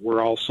airport.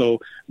 We're also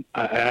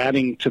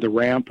adding to the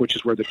ramp, which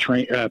is where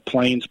the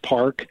planes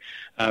park,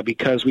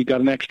 because we've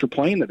got an extra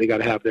plane that they got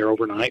to have there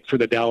overnight for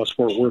the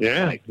Dallas-Fort Worth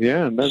flight.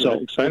 Yeah, I'm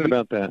excited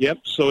about that.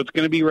 Yep, so it's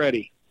going to be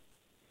ready.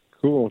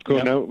 Cool.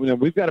 Yep. Now,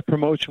 we've got a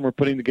promotion we're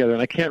putting together,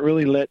 and I can't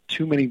really let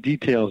too many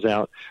details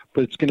out,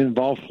 but it's going to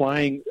involve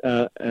flying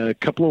a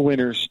couple of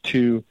winners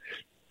to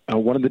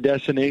one of the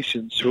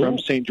destinations from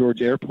St.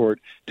 George Airport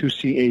to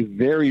see a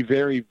very,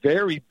 very,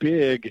 very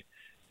big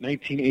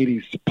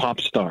 1980s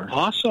pop star.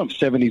 Awesome.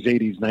 70s,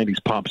 80s,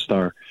 90s pop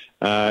star.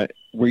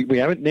 We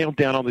haven't nailed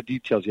down all the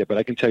details yet, but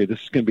I can tell you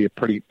this is going to be a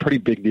pretty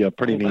big deal,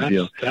 pretty neat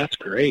deal. That's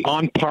great.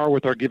 On par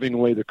with our giving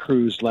away the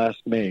cruise last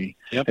May.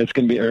 Yep. It's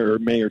going to be, or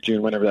May or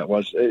June, whenever that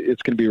was.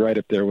 It's going to be right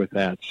up there with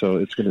that. So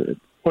it's going to.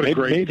 What a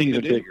great thing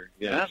even to do. Bigger.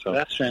 Yeah, so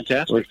that's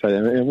fantastic. We're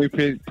excited. And we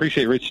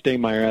appreciate Rich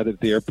Staymeyer out at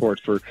the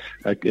airport for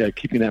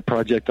keeping that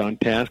project on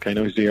task. I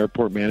know he's the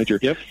airport manager.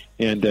 Yep.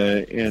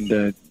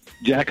 And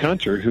Jack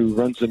Hunter, who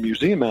runs the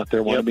museum out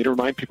there, wanted me to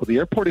remind people the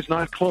airport is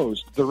not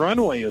closed. The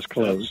runway is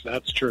closed.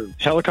 That's true.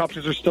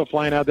 Helicopters are still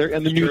flying out there,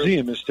 and the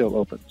museum is still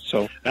open.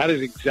 So that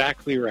is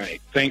exactly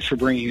right. Thanks for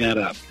bringing that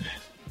up.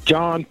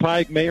 Jon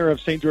Pike, Mayor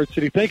of St. George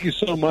City, thank you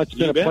so much. It's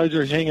been a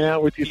pleasure hanging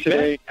out with you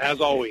today.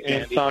 As always,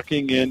 and Andy.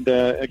 Talking. And,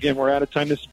 again, we're out of time. This